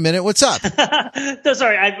from you in a minute. What's up? No,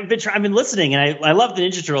 sorry, I've been listening, and I love the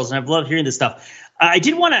Ninja Turtles, and I've loved hearing this stuff. I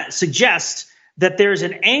did want to suggest that there's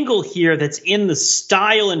an angle here that's in the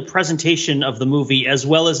style and presentation of the movie, as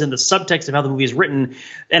well as in the subtext of how the movie is written.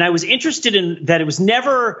 And I was interested in that it was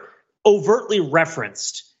never overtly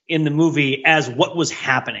referenced in the movie as what was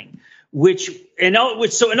happening.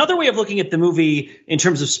 So another way of looking at the movie in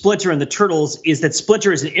terms of Splinter and the Turtles is that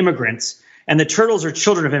Splinter is an immigrant and the Turtles are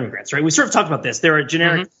children of immigrants, right? We sort of talked about this. They're a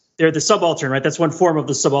generic they're the subaltern, right? That's one form of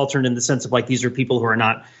the subaltern in the sense of like these are people who are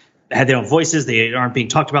not had their own voices, they aren't being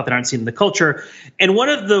talked about, they aren't seen in the culture. And one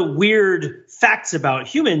of the weird facts about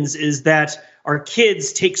humans is that our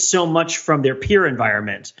kids take so much from their peer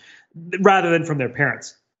environment rather than from their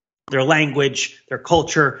parents. Their language, their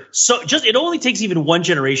culture. So just it only takes even one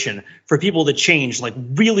generation for people to change like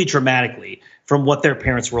really dramatically from what their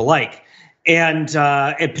parents were like, and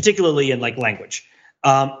particularly in like language.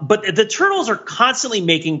 But the Turtles are constantly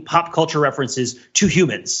making pop culture references to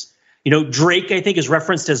humans. You know, Drake, I think, is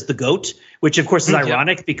referenced as the goat, which of course is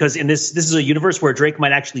ironic because in this is a universe where Drake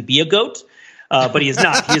might actually be a goat. But he is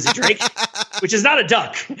not. He is a drake, which is not a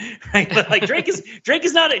duck, right? But like Drake is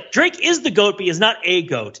the goat, but he is not a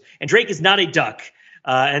goat, and Drake is not a duck,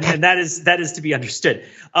 and that is to be understood.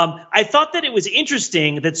 I thought that it was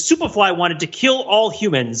interesting that Superfly wanted to kill all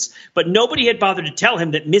humans, but nobody had bothered to tell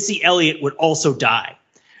him that Missy Elliott would also die.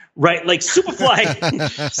 Right, like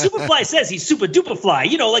Superfly says he's super duper fly,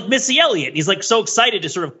 you know, like Missy Elliott. He's like so excited to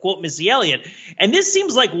sort of quote Missy Elliott. And this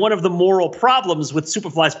seems like one of the moral problems with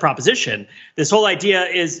Superfly's proposition. This whole idea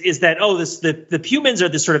is that, the humans are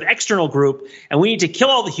this sort of external group and we need to kill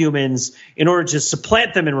all the humans in order to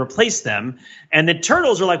supplant them and replace them. And the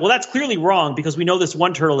Turtles are like, well, that's clearly wrong because we know this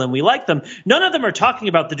one turtle and we like them. None of them are talking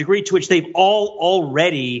about the degree to which they've all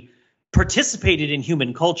already participated in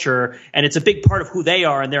human culture, and it's a big part of who they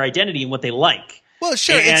are and their identity and what they like. Well,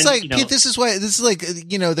 sure. It's like, Pete, this is like,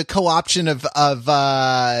 you know, the co-option of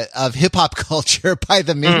hip hop culture by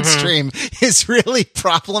the mainstream is really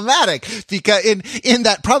problematic because in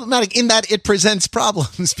that it presents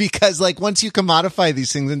problems because like once you commodify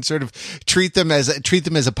these things and sort of treat them as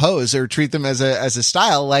a pose or treat them as a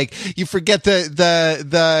style, like you forget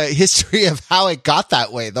the history of how it got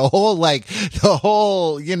that way. The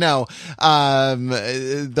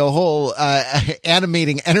whole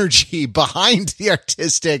animating energy behind the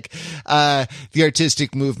artistic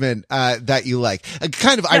movement that you like.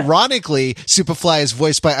 Kind of ironically, Superfly is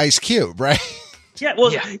voiced by Ice Cube, right? Yeah,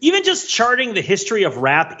 well, even just charting the history of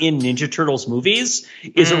rap in Ninja Turtles movies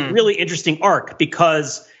is a really interesting arc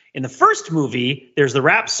because in the first movie, there's the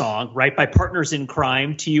rap song, right, by Partners in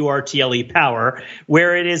Crime, TURTLE Power,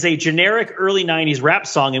 where it is a generic early 90s rap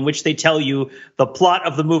song in which they tell you the plot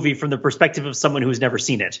of the movie from the perspective of someone who's never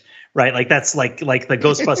seen it, right? Like that's like the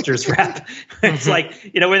Ghostbusters rap. It's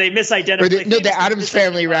like, you know, where they misidentify. The Addams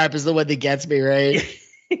Family rap is the one that gets me, right?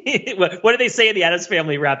 What do they say in the Addams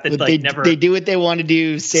Family rap that they do what they want to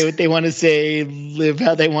do, say what they want to say, live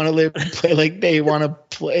how they want to live, play like they want to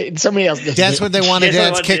play. Somebody else does dance when they want to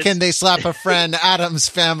dance, kick in, they slap a friend. Addams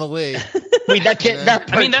Family. Wait, that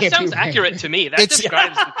sounds accurate to me. That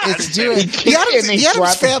describes the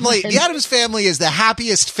Addams Family. The Addams Family is the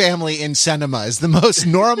happiest family in cinema. Is the most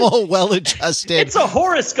normal, well-adjusted. It's a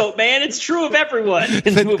horoscope, man. It's true of everyone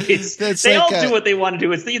in movies. They all do what they want to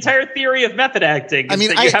do. It's the entire theory of method acting. I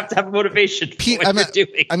mean, you have to have a motivation for what you're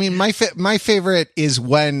doing. I mean, my favorite is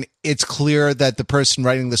when it's clear that the person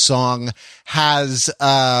writing the song has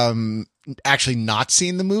actually not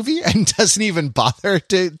seen the movie and doesn't even bother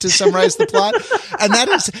to summarize the plot. And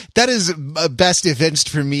that is best evinced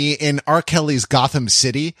for me in R. Kelly's Gotham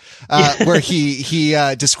City, where he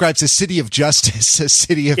describes a city of justice, a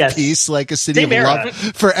city of peace, like a city of love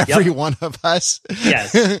for every one of us.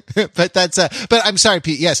 Yes. But I'm sorry,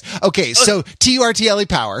 Pete. Yes. Okay. So TURTLE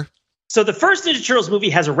Power. So the first Ninja Turtles movie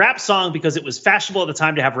has a rap song because it was fashionable at the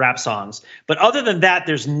time to have rap songs. But other than that,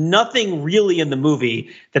 there's nothing really in the movie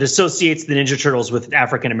that associates the Ninja Turtles with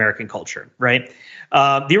African-American culture, right?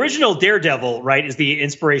 The original Daredevil, right, is the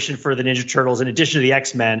inspiration for the Ninja Turtles in addition to the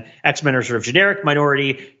X-Men. X-Men are sort of generic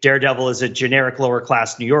minority. Daredevil is a generic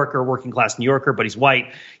lower-class New Yorker, working-class New Yorker, but he's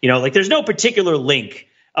white. You know, like there's no particular link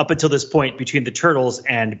up until this point between the Turtles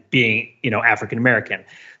and being, you know, African-American.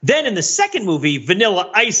 Then in the second movie, Vanilla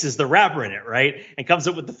Ice is the rapper in it, right? And comes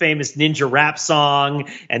up with the famous Ninja rap song,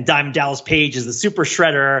 and Diamond Dallas Page is the Super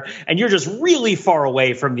Shredder. And you're just really far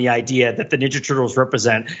away from the idea that the Ninja Turtles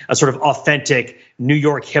represent a sort of authentic New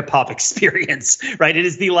York hip hop experience, right? It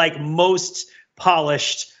is the like most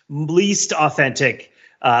polished, least authentic,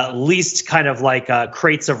 least kind of like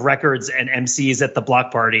crates of records and MCs at the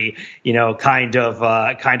block party, you know, kind of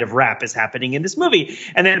rap is happening in this movie.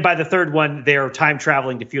 And then by the third one, they're time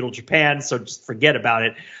traveling to feudal Japan, so just forget about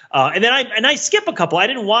it. And then I skip a couple. I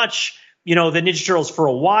didn't watch, you know, the Ninja Turtles for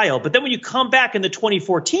a while, but then when you come back in the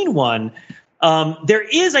 2014 one, there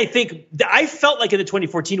is, I think, I felt like in the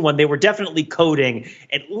 2014 one, they were definitely coding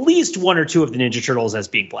at least one or two of the Ninja Turtles as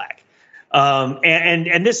being black.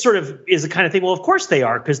 And this sort of is the kind of thing, well, of course they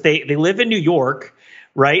are, because they live in New York,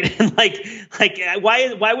 right? And like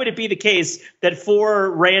why would it be the case that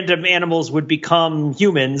 4 random animals would become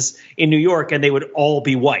humans in New York and they would all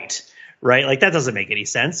be white, right? Like that doesn't make any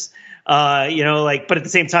sense. But at the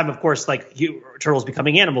same time, of course, like turtles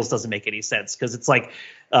becoming animals doesn't make any sense because it's like,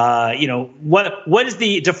 what is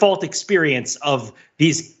the default experience of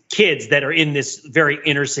these kids that are in this very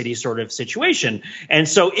inner city sort of situation? And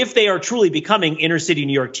so if they are truly becoming inner city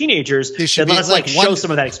New York teenagers, then let's show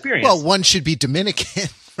some of that experience. Well, one should be Dominican,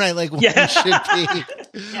 right? Like one should be,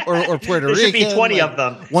 or Puerto Rican. There should be 20 of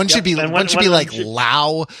them. One should be like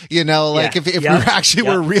Lao, if we actually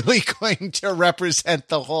were really going to represent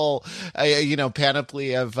the whole,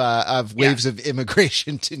 panoply of waves of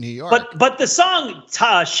immigration to New York. But the song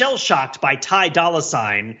 "Shell Shocked" by Ty Dolla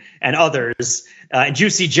 $ign and others,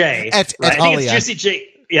 Juicy J, I think it's Juicy J.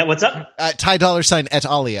 Yeah, what's up? Ty Dolla $ign et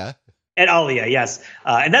Alia. Et Alia, yes.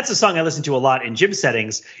 And that's a song I listen to a lot in gym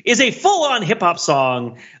settings, is a full-on hip-hop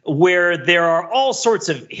song where there are all sorts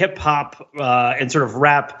of hip-hop and sort of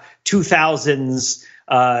rap 2000s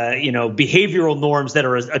behavioral norms that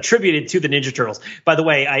are attributed to the Ninja Turtles. By the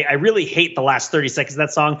way, I really hate the last 30 seconds of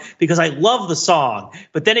that song because I love the song,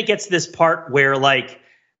 but then it gets to this part where like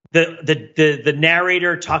the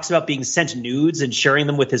narrator talks about being sent nudes and sharing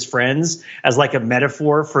them with his friends as like a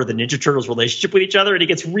metaphor for the Ninja Turtles' relationship with each other, and it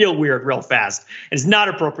gets real weird real fast. And it's not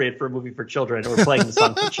appropriate for a movie for children or playing the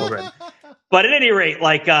song for children. But at any rate,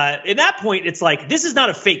 like at that point, it's like this is not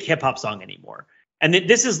a fake hip hop song anymore. And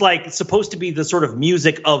this is like supposed to be the sort of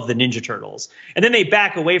music of the Ninja Turtles. And then they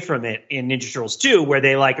back away from it in Ninja Turtles 2, where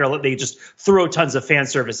they just throw tons of fan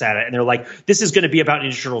service at it. And they're like, this is going to be about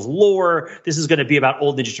Ninja Turtles lore. This is going to be about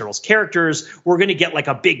old Ninja Turtles characters. We're going to get like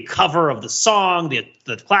a big cover of the song, the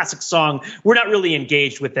classic song. We're not really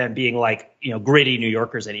engaged with them being like, gritty New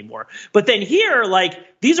Yorkers anymore. But then here, like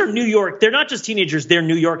these are New York. They're not just teenagers. They're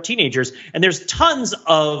New York teenagers. And there's tons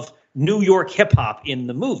of New York hip hop in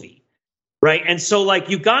the movie. Right, and so like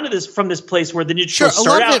you've gone to from this place where the Ninja Turtles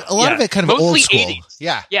start out. A lot of it kind of mostly old school. 80s.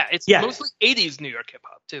 Yeah, it's mostly 80s New York hip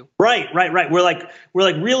hop too. Right. We're like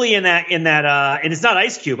really in that, and it's not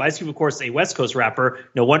Ice Cube. Ice Cube, of course, a West Coast rapper.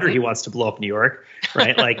 No wonder he wants to blow up New York,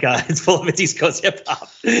 right? Like it's full of its East Coast hip hop.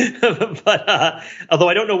 But although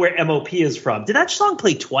I don't know where MOP is from. Did that song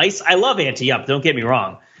play twice? I love Ante Up. Don't get me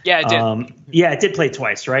wrong. Yeah, it did. It did play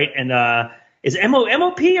twice, right? And is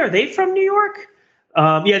MOP? Are they from New York?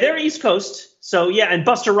 They're East Coast. So and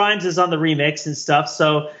Busta Rhymes is on the remix and stuff.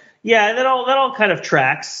 So that all kind of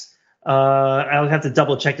tracks. I'll have to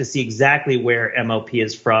double check to see exactly where MOP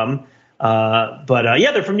is from. But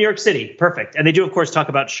they're from New York City. Perfect. And they do, of course, talk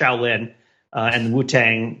about Shaolin and the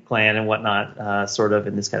Wu-Tang Clan and whatnot, sort of,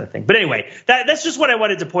 and this kind of thing. But anyway, that's just what I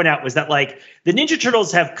wanted to point out was that like the Ninja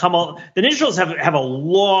Turtles have have a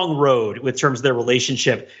long road with terms of their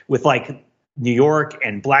relationship with like New York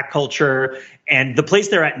and Black culture, and the place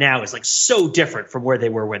they're at now is like so different from where they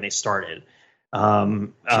were when they started.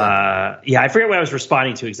 I forget what I was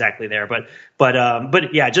responding to exactly there, but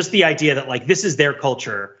just the idea that like this is their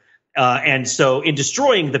culture, and so in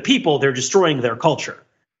destroying the people, they're destroying their culture,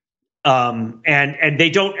 and they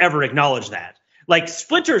don't ever acknowledge that. Like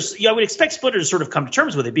Splinter's, I would expect Splinter to sort of come to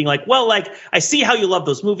terms with it, being like, well, like, I see how you love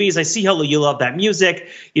those movies. I see how you love that music.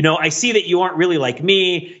 I see that you aren't really like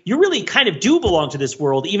me. You really kind of do belong to this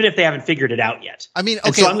world, even if they haven't figured it out yet. I mean, okay.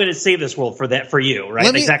 And so I'm going to save this world for you,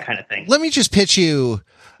 right? Like that kind of thing. Let me just pitch you.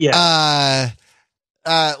 Yeah.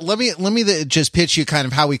 Let me just pitch you kind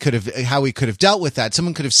of how we could have dealt with that.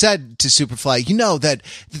 Someone could have said to Superfly,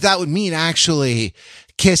 that would mean actually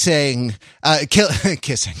kissing.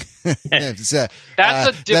 Kissing.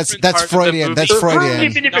 That's Freudian. That's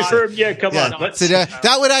Freudian. Yeah, come on. So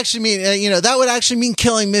that would actually mean, that would actually mean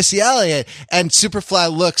killing Missy Elliott. And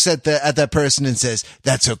Superfly looks at that person and says,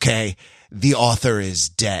 "That's okay. The author is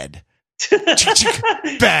dead."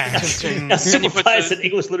 Bang. Superfly is an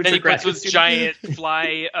English literature graduate. Then he puts his giant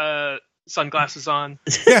fly sunglasses on.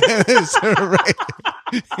 Right.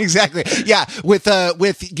 Exactly. Yeah, with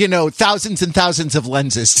thousands and thousands of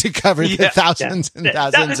lenses to cover the thousands and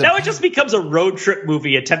thousands. Now it just becomes a road trip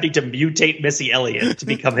movie attempting to mutate Missy Elliott to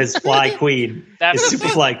become his fly queen, his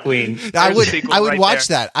Superfly queen. I would watch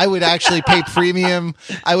that. I would actually pay premium.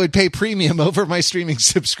 I would pay premium over my streaming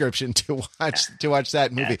subscription to watch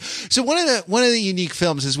that movie. So one of the unique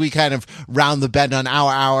films, as we kind of round the bend on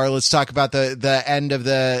our hour, let's talk about the end of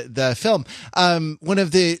the film. One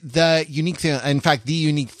of the unique thing, in fact, the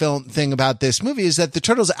unique thing about this movie is that the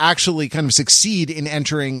Turtles actually kind of succeed in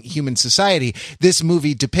entering human society. This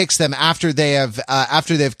movie depicts them after they've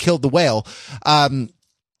killed the whale.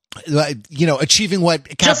 achieving what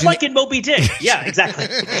Captain... Just like in Moby Dick. Yeah, exactly.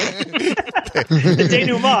 The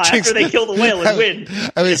denouement after they kill the whale and win.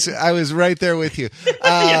 I was right there with you.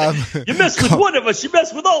 You mess with one of us, you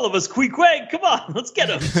mess with all of us. Queequeg, come on, let's get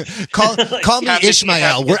him. Call me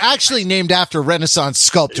Ishmael. We're actually named after Renaissance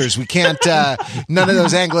sculptors. We can't none of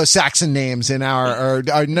those Anglo-Saxon names in our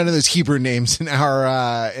or none of those Hebrew names in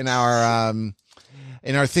our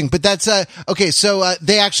thing. But that's okay. So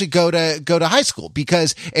they actually go to high school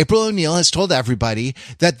because April O'Neil has told everybody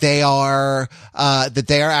that they are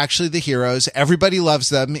actually the heroes. Everybody loves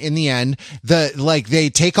them in the end. They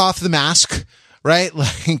take off the mask. Right?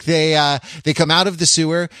 Like they come out of the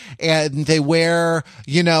sewer and they wear,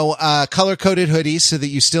 color-coded hoodies so that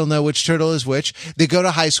you still know which turtle is which. They go to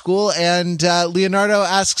high school and, Leonardo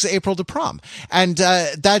asks April to prom. And,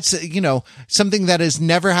 that's, something that has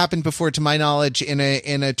never happened before to my knowledge in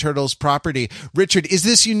a Turtles property. Richard, is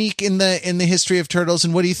this unique in the history of Turtles?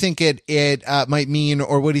 And what do you think it might mean,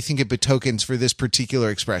 or what do you think it betokens for this particular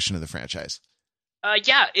expression of the franchise?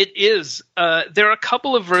 Yeah, it is. There are a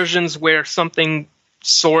couple of versions where something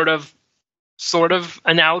sort of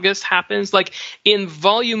analogous happens. Like in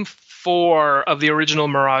Volume 4 of the original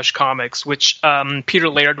Mirage comics, which Peter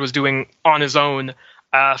Laird was doing on his own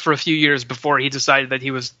for a few years before he decided that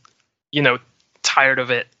he was, tired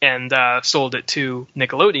of it and sold it to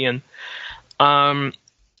Nickelodeon.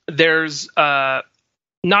 There's not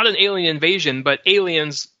an alien invasion, but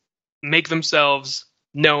aliens make themselves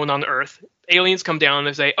known on Earth. Aliens come down and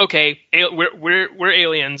they say, okay, we're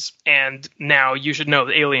aliens, and now you should know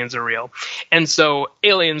that aliens are real. And so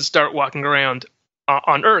aliens start walking around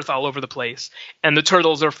on Earth all over the place, and the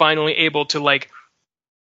turtles are finally able to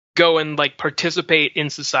go and participate in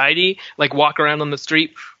society, walk around on the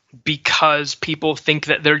street, because people think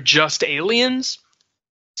that they're just aliens.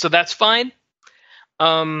 So that's fine.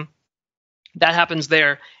 That happens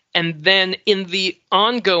there. And then in the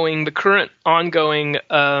current ongoing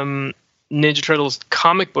Ninja Turtles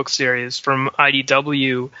comic book series from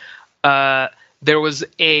IDW, there was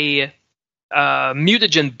a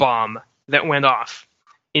mutagen bomb that went off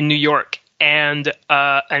in New York, and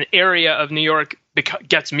an area of New York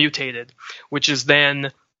gets mutated, which is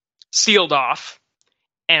then sealed off.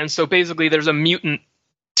 And so basically there's a mutant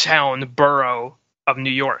town, borough of New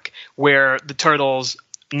York, where the Turtles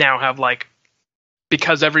now have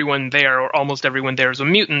because everyone there, or almost everyone there, is a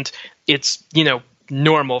mutant, it's,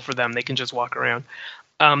 normal for them. They can just walk around.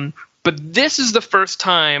 But this is the first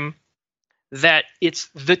time that it's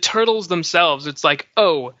the Turtles themselves. It's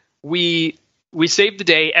we saved the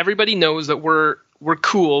day. Everybody knows that we're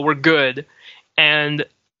cool, we're good. And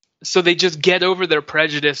so they just get over their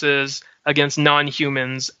prejudices against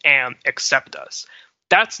non-humans and accept us.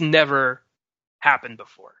 That's never happened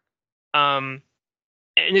before. And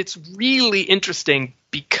it's really interesting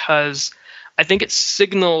because I think it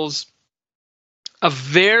signals a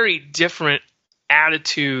very different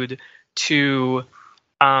attitude to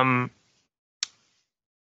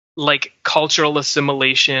cultural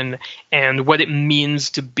assimilation and what it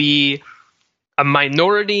means to be a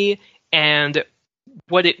minority and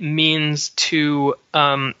what it means to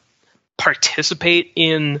participate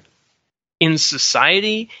in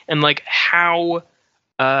society, and how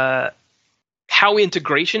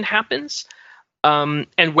integration happens,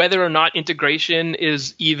 and whether or not integration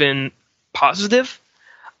is even positive,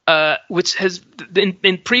 which has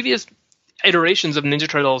in previous iterations of Ninja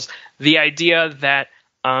Turtles, the idea that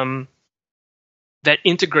that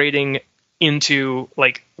integrating into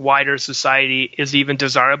wider society is even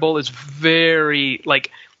desirable is very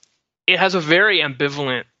it has a very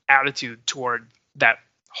ambivalent attitude toward that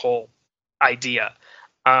whole idea,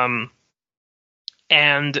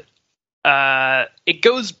 and it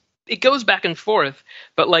goes back and forth,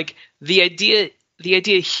 but the idea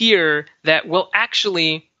here that, well,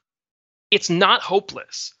 actually it's not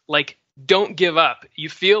hopeless. Don't give up. You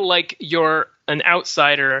feel like you're an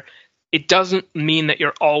outsider. It doesn't mean that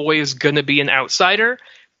you're always going to be an outsider.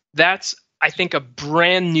 That's, I think, a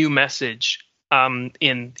brand new message in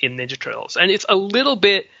Ninja Turtles. And it's a little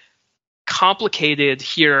bit complicated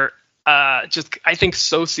here, just I think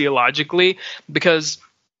sociologically, because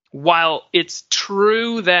while it's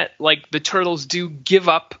true that the Turtles do give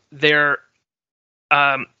up their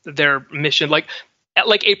mission, like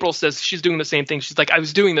April says, she's doing the same thing. She's I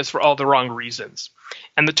was doing this for all the wrong reasons.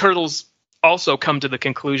 And the Turtles also come to the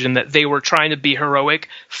conclusion that they were trying to be heroic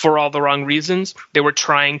for all the wrong reasons. They were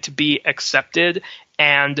trying to be accepted,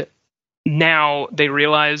 and now they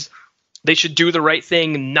realize they should do the right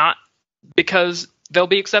thing, not because they'll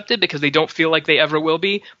be accepted, because they don't feel like they ever will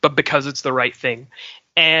be, but because it's the right thing.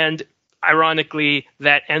 And ironically,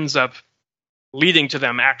 that ends up leading to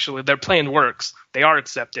them actually. Their plan works. They are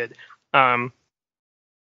accepted. But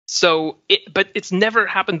it's never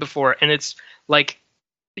happened before, and it's like,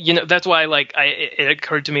 that's why it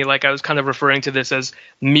occurred to me I was kind of referring to this as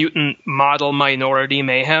mutant model minority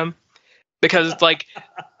mayhem, because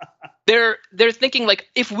they're thinking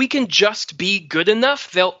if we can just be good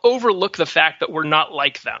enough, they'll overlook the fact that we're not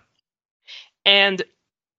like them. And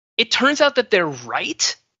it turns out that they're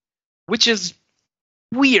right, which is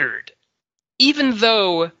weird. Even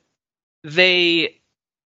though they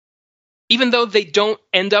don't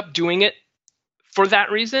end up doing it for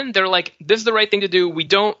that reason, they're like, this is the right thing to do. We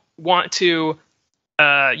don't want to,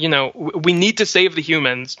 we need to save the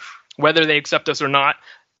humans, whether they accept us or not.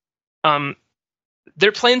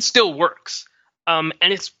 Their plan still works. And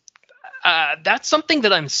it's, that's something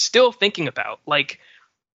that I'm still thinking about.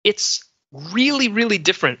 It's really, really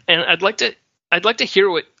different. And I'd like to hear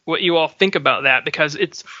what you all think about that, because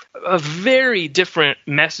it's a very different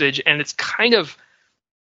message, and it's kind of,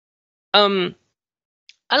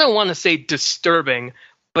 I don't want to say disturbing,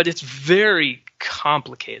 but it's very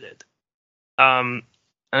complicated. And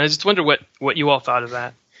I just wonder what you all thought of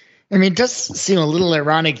that. I mean, it does seem a little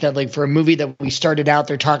ironic that, for a movie that we started out,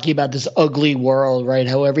 they're talking about this ugly world, right?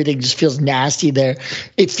 How everything just feels nasty there.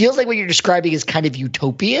 It feels like what you're describing is kind of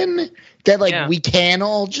utopian, that we can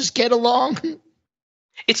all just get along.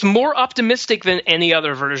 It's more optimistic than any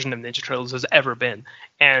other version of Ninja Turtles has ever been,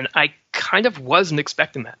 and I kind of wasn't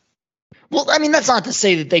expecting that. Well, I mean, that's not to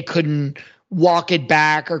say that they couldn't walk it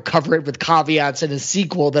back or cover it with caveats in a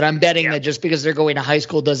sequel, that I'm betting that just because they're going to high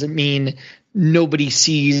school doesn't mean nobody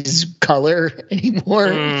sees color anymore.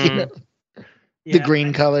 The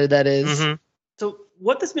green color, that is. Mm-hmm. So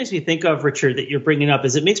what this makes me think of, Richard, that you're bringing up,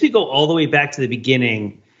 is it makes me go all the way back to the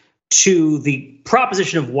beginning, to the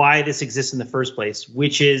proposition of why this exists in the first place,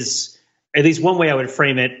 which is, at least one way I would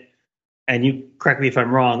frame it, and you correct me if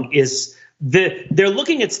I'm wrong, is they're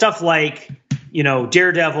looking at stuff like,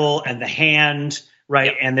 Daredevil and The Hand, right?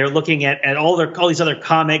 Yep. And they're looking at all these other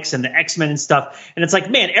comics and the X-Men and stuff. And it's like,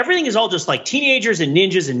 man, everything is all just teenagers and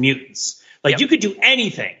ninjas and mutants. You could do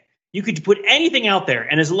anything. You could put anything out there.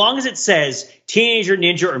 And as long as it says teenager,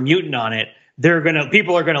 ninja, or mutant on it,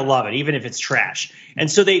 people are gonna love it, even if it's trash. And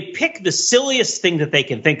so they pick the silliest thing that they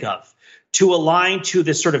can think of to align to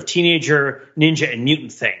this sort of teenager, ninja, and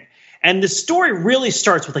mutant thing. And the story really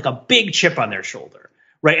starts with a big chip on their shoulder,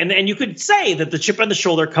 right? And you could say that the chip on the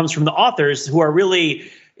shoulder comes from the authors, who are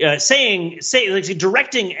really directing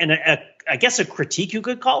I guess a critique, you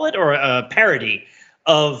could call it, or a parody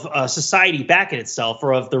of society back at itself,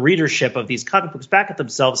 or of the readership of these comic books back at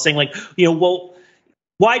themselves, saying well,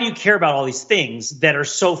 why do you care about all these things that are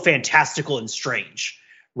so fantastical and strange,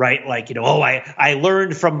 right? I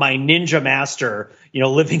learned from my ninja master,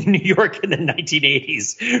 living in New York in the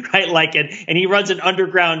 1980s, right? And he runs an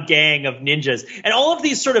underground gang of ninjas, and all of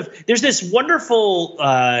these there's this wonderful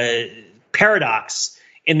paradox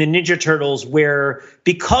in the Ninja Turtles, where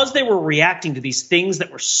because they were reacting to these things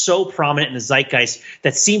that were so prominent in the zeitgeist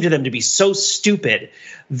that seemed to them to be so stupid,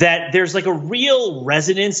 that there's a real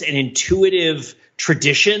resonance and intuitive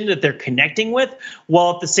tradition that they're connecting with,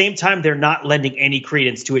 while at the same time they're not lending any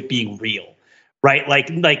credence to it being real, right?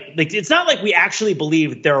 It's not like we actually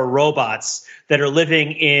believe that there are robots that are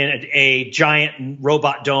living in a giant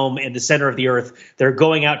robot dome in the center of the earth that are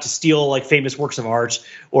going out to steal famous works of art,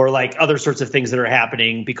 or other sorts of things that are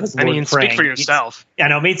happening because Lord Krang. Speak for yourself. I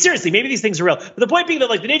know. I mean, seriously, maybe these things are real. But the point being that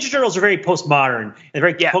the Ninja Turtles are very postmodern and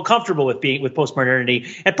very comfortable with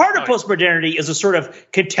postmodernity. And part of postmodernity is a sort of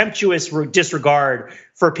contemptuous disregard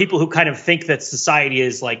for people who kind of think that society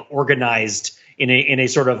is organized in a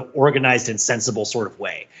sort of organized and sensible sort of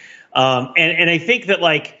way. And I think that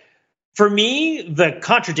for me, the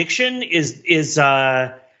contradiction is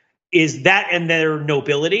that and their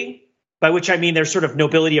nobility, by which I mean their sort of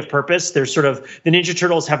nobility of purpose. There's sort of, the Ninja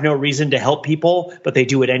Turtles have no reason to help people, but they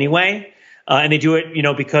do it anyway. And they do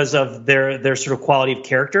it, because of their sort of quality of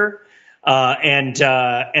character. And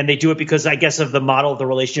they do it because, I guess, of the model of the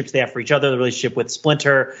relationships they have for each other, the relationship with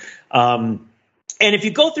Splinter. And if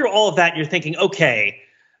you go through all of that, you're thinking, okay,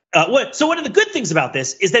 so one of the good things about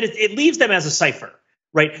this is that it leaves them as a cipher.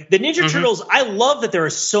 Right. The Ninja Turtles, I love that there are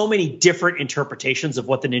so many different interpretations of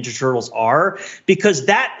what the Ninja Turtles are, because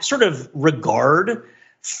that sort of regard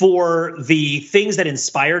for the things that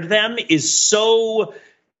inspired them is so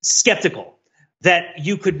skeptical that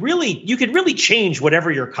you could really change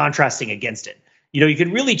whatever you're contrasting against it. You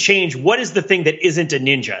could really change what is the thing that isn't a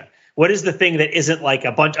ninja. What is the thing that isn't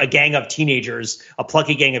a gang of teenagers, a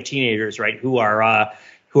plucky gang of teenagers, right, who are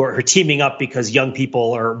who are teaming up because young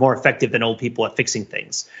people are more effective than old people at fixing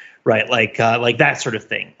things, right? Like that sort of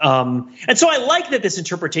thing. And so I like that this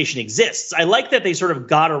interpretation exists. I like that they sort of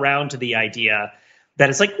got around to the idea that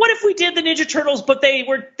it's like, what if we did the Ninja Turtles, but they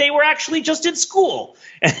were actually just in school,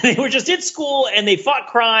 and they were just in school and they fought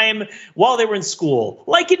crime while they were in school,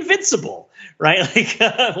 like Invincible, right? Like,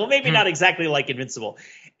 well, maybe not exactly like Invincible.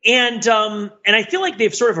 And I feel like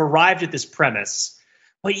they've sort of arrived at this premise.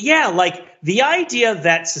 But yeah, like the idea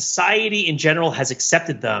that society in general has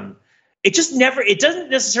accepted them, it doesn't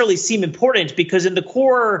necessarily seem important, because in the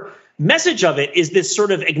core message of it is this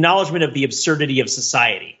sort of acknowledgement of the absurdity of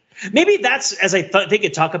society. Maybe that's, as I think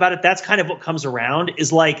you talk about it, that's kind of what comes around,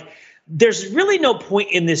 is like, there's really no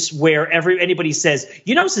point in this where anybody says,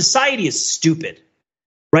 society is stupid,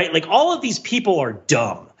 right? Like all of these people are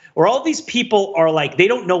dumb, or all of these people are like, they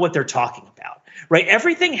don't know what they're talking about, right?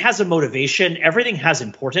 Everything has a motivation. Everything has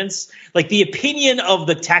importance. Like the opinion of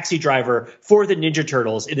the taxi driver for the Ninja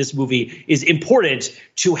Turtles in this movie is important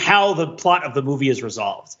to how the plot of the movie is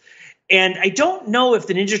resolved. And I don't know if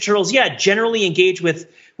the Ninja Turtles, generally engage with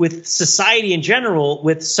society in general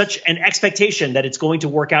with such an expectation that it's going to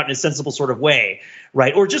work out in a sensible sort of way,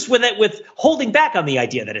 right? Or just with holding back on the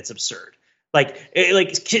idea that it's absurd. Like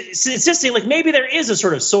insisting, like maybe there is a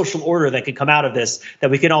sort of social order that could come out of this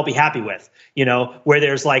that we can all be happy with, where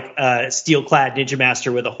there's like a steel-clad ninja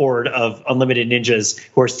master with a horde of unlimited ninjas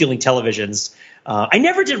who are stealing televisions. I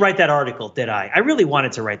never did write that article, did I? I really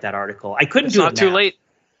wanted to write that article. I couldn't do it now. It's not too late.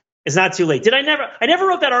 It's not too late. I never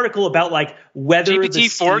wrote that article about like whether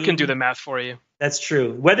GPT-4 can do the math for you. That's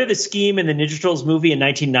true. Whether the scheme in the Ninja Turtles movie in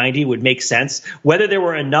 1990 would make sense, whether there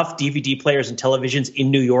were enough DVD players and televisions in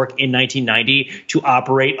New York in 1990 to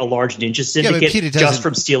operate a large ninja syndicate just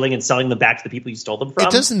from stealing and selling them back to the people you stole them from. It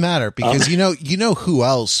doesn't matter, because you know who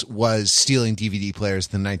else was stealing DVD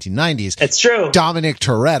players in the 1990s? That's true. Dominic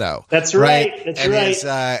Toretto. That's right. That's right.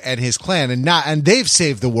 And his clan, and they've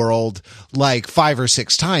saved the world like 5 or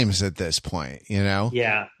 6 times at this point. Yeah.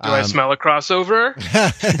 Do I smell a crossover?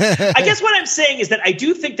 I guess what I'm saying is that I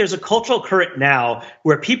do think there's a cultural current now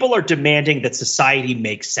where people are demanding that society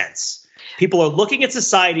makes sense. People are looking at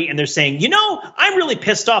society and they're saying, I'm really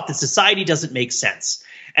pissed off that society doesn't make sense.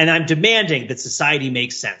 And I'm demanding that society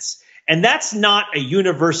makes sense. And that's not a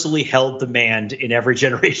universally held demand in every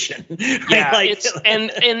generation. Right?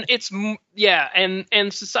 Yeah,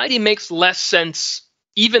 and society makes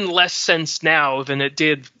even less sense now than it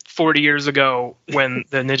did 40 years ago when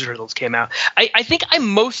the Ninja Turtles came out. I think I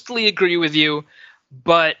mostly agree with you,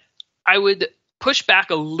 but I would push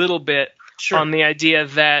back a little bit on the idea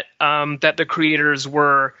that that the creators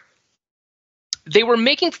were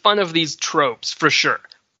making fun of these tropes for sure,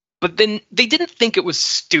 but then they didn't think it was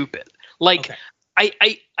stupid. Like,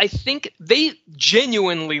 okay. I think they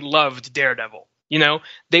genuinely loved Daredevil.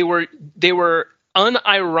 They were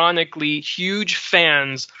unironically huge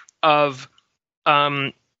fans of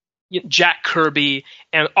Jack Kirby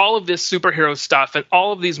and all of this superhero stuff and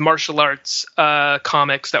all of these martial arts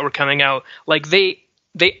comics that were coming out. Like they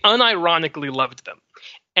unironically loved them,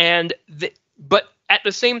 but at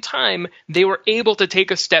the same time they were able to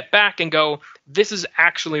take a step back and go, this is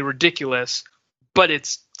actually ridiculous, but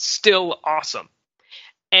it's still awesome.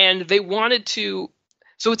 And they wanted to,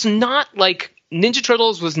 so it's not like Ninja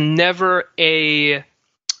Turtles was never it's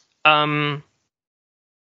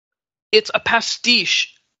a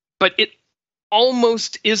pastiche, but it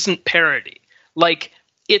almost isn't parody. Like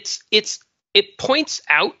it points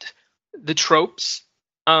out the tropes.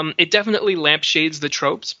 It definitely lampshades the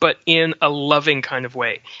tropes, but in a loving kind of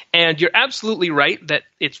way. And you're absolutely right that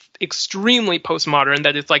it's extremely postmodern,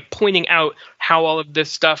 that it's like pointing out how all of this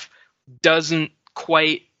stuff doesn't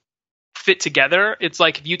quite fit together. It's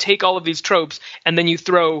like if you take all of these tropes and then you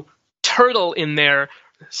throw Turtle in there,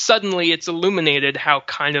 suddenly it's illuminated how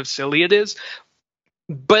kind of silly it is.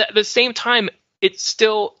 But at the same time, it's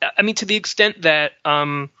still, I mean, to the extent that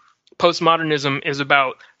postmodernism is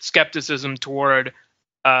about skepticism toward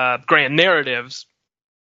grand narratives,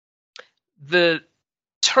 the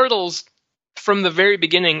Turtles from the very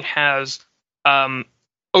beginning has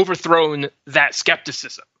overthrown that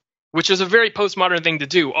skepticism, which is a very postmodern thing to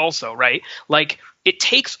do also, right? Like, it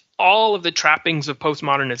takes all of the trappings of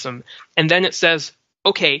postmodernism and then it says,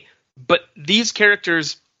 okay, but these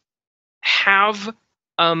characters have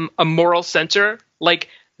a moral center. Like,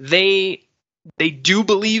 they do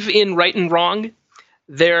believe in right and wrong.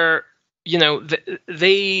 They're, you know,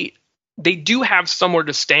 they do have somewhere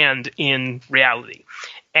to stand in reality.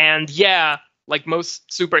 And yeah, like most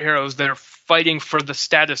superheroes, they're fighting for the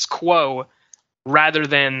status quo rather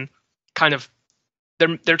than kind of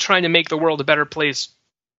they're trying to make the world a better place,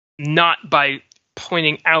 not by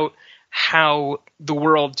pointing out how the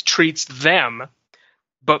world treats them,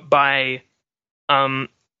 but by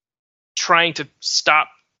trying to stop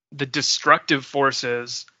the destructive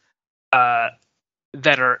forces that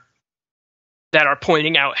are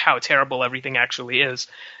pointing out how terrible everything actually is,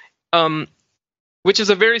 which is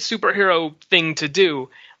a very superhero thing to do.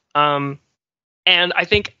 And I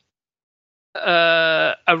think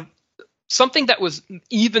something that was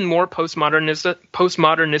even more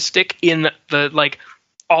postmodernistic in the like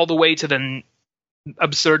all the way to the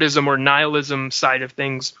absurdism or nihilism side of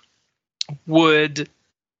things would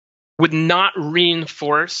not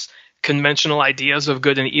reinforce conventional ideas of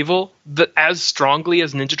good and evil as strongly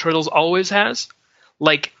as Ninja Turtles always has.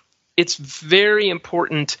 Like, it's very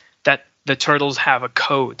important that the Turtles have a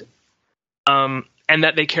code, and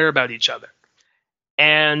that they care about each other,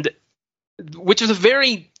 and which is a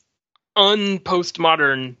very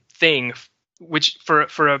un-postmodern thing, which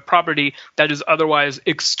for a property that is otherwise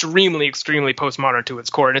extremely, extremely postmodern to its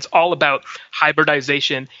core. And it's all about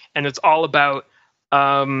hybridization, and it's all about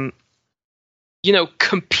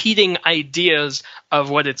competing ideas of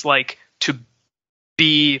what it's like to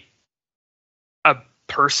be a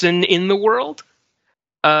person in the world.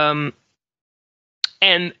 And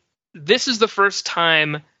this is the first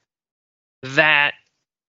time that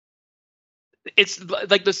it's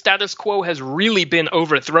like the status quo has really been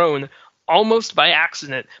overthrown almost by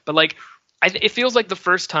accident. But like, it feels like the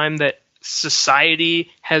first time that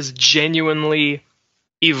society has genuinely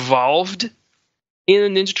evolved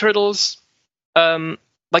in the Ninja Turtles,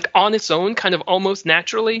 like on its own, kind of almost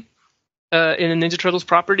naturally, in a Ninja Turtles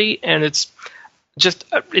property. And it's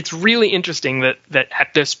really interesting that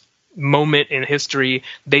at this moment in history,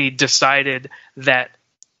 they decided that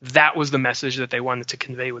was the message that they wanted to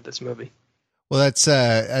convey with this movie. Well, that's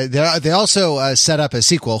they also set up a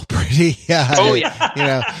sequel pretty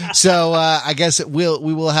so I guess we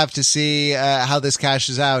will have to see how this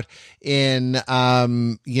cashes out in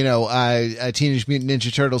Teenage Mutant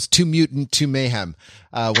Ninja Turtles 2 Mutant 2 Mayhem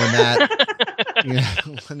when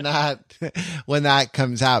that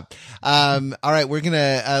comes out. All right, we're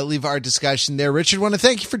gonna leave our discussion there. Richard, want to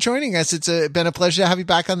thank you for joining us. It's been a pleasure to have you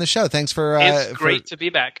back on the show. Thanks for it's great to be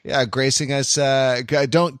back. Yeah, gracing us.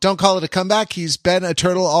 Don't call it a comeback. He's been a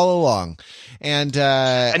turtle all along, and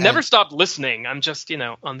I never stopped listening. I'm just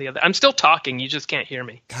on the other. I'm still talking. You just can't hear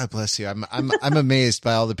me. God bless you. I'm amazed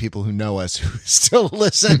by all the people who know us who still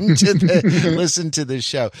listen to the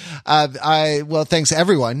show. Thanks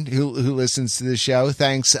everyone who listens to the show.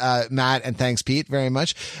 Thanks Matt, and thanks Pete very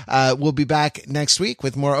much. We'll be back next week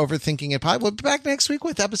with more Overthinking It Pod. We'll be back next week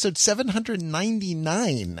with episode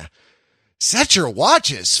 799. Set your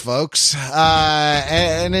watches, folks.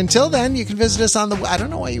 And until then, you can visit us on the I don't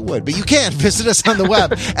know why you would, but you can visit us on the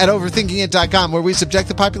web at overthinkingit.com, where we subject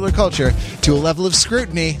the popular culture to a level of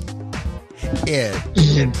scrutiny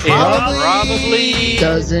it probably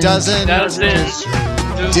doesn't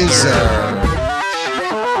deserve.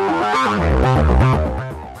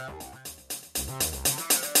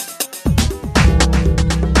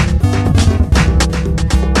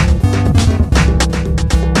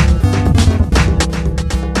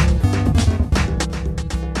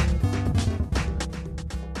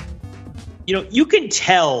 You can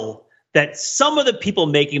tell that some of the people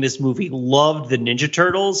making this movie loved the Ninja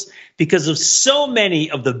Turtles because of so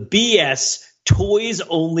many of the BS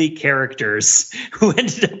toys-only characters who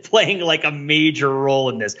ended up playing like a major role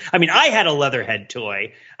in this. I mean, I had a Leatherhead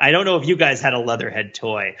toy. I don't know if you guys had a Leatherhead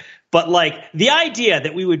toy, but like the idea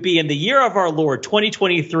that we would be in the year of our Lord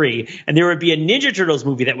 2023 and there would be a Ninja Turtles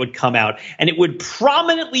movie that would come out and it would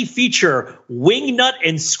prominently feature Wingnut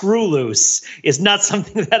and Screwloose is not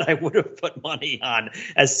something that I would have put money on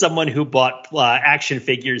as someone who bought action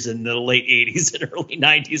figures in the late 80s and early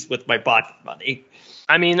 90s with my pocket money.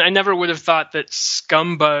 I mean, I never would have thought that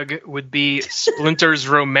Scumbug would be Splinter's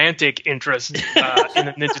romantic interest in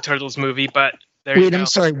a Ninja Turtles movie, but there you go. I'm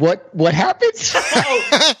sorry, what happened?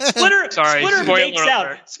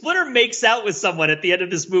 Splinter makes out with someone at the end of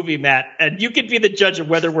this movie, Matt, and you can be the judge of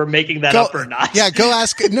whether we're making that up or not. Yeah, go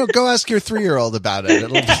ask your 3-year-old about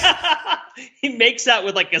it. He makes out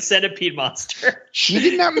with like a centipede monster. She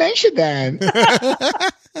did not mention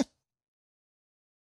that.